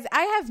 guys,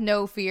 I have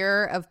no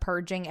fear of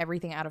purging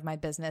everything out of my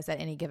business at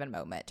any given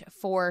moment,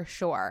 for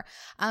sure.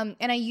 And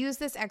I use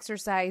this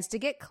exercise to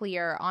get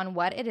clear on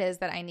what it is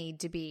that I need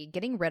to be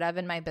getting rid of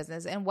in my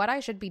business and what I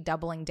should be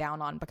doubling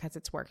down on because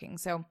it's working.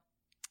 So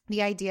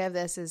the idea of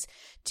this is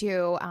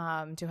to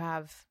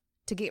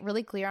get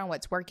really clear on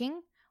what's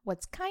working,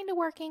 what's kind of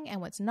working, and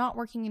what's not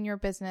working in your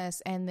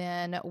business. And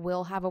then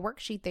we'll have a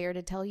worksheet there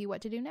to tell you what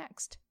to do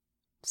next.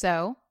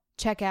 So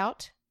check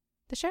out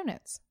the show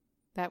notes.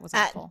 That was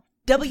helpful.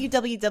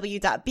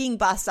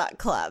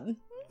 www.beingboss.club.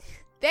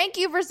 Thank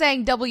you for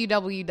saying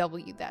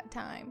www that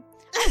time.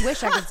 I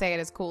wish I could say it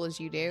as cool as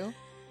you do.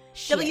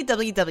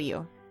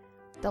 www.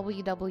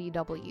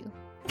 www.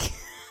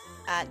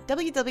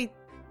 www.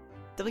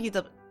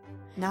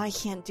 Now I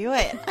can't do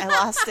it. I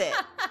lost it.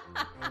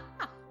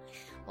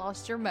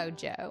 Lost your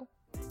mojo.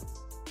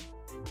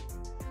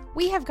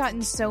 We have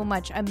gotten so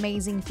much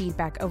amazing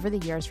feedback over the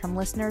years from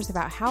listeners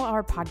about how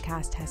our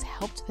podcast has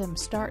helped them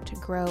start,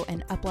 grow,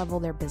 and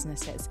uplevel their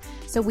businesses.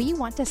 So we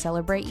want to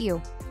celebrate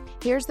you.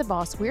 Here's the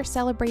boss we're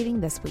celebrating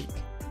this week.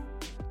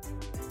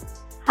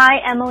 Hi,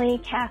 Emily,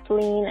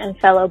 Kathleen, and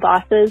fellow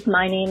bosses.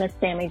 My name is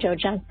Sammy Jo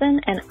Jensen,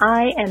 and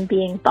I am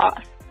Being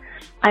Boss.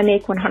 I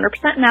make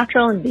 100%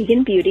 natural and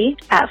vegan beauty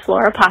at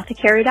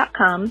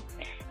florapothecary.com.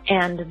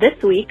 And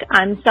this week,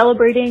 I'm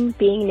celebrating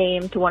being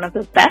named one of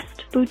the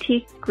best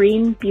boutique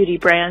green beauty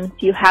brands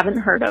you haven't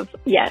heard of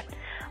yet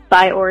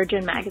by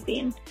Origin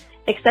Magazine.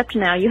 Except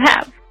now you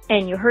have,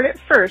 and you heard it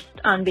first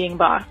on Being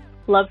Boss.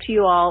 Love to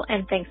you all,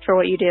 and thanks for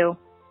what you do.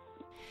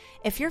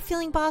 If you're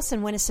feeling boss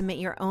and want to submit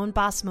your own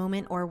boss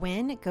moment or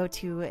win, go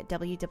to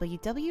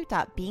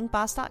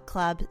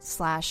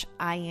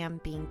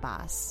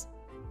www.beingboss.club/IamBeingBoss.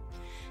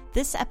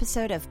 This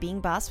episode of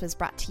Being Boss was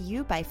brought to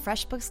you by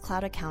FreshBooks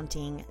Cloud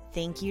Accounting.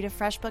 Thank you to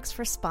FreshBooks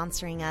for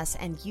sponsoring us,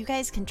 and you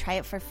guys can try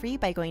it for free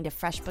by going to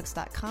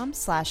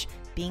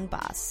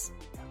freshbooks.com/beingboss.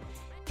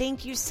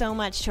 Thank you so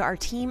much to our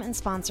team and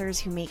sponsors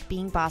who make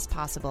Being Boss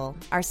possible.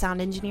 Our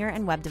sound engineer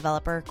and web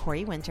developer,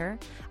 Corey Winter,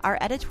 our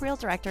editorial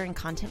director and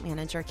content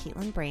manager,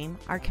 Caitlin Brame,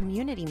 our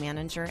community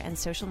manager and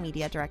social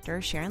media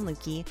director, Sharon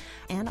Lukey,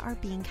 and our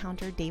Being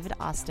Counter, David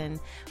Austin,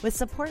 with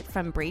support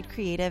from Braid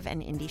Creative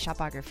and Indie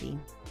Shopography.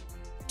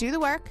 Do the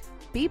work,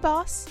 be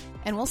boss,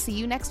 and we'll see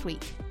you next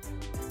week.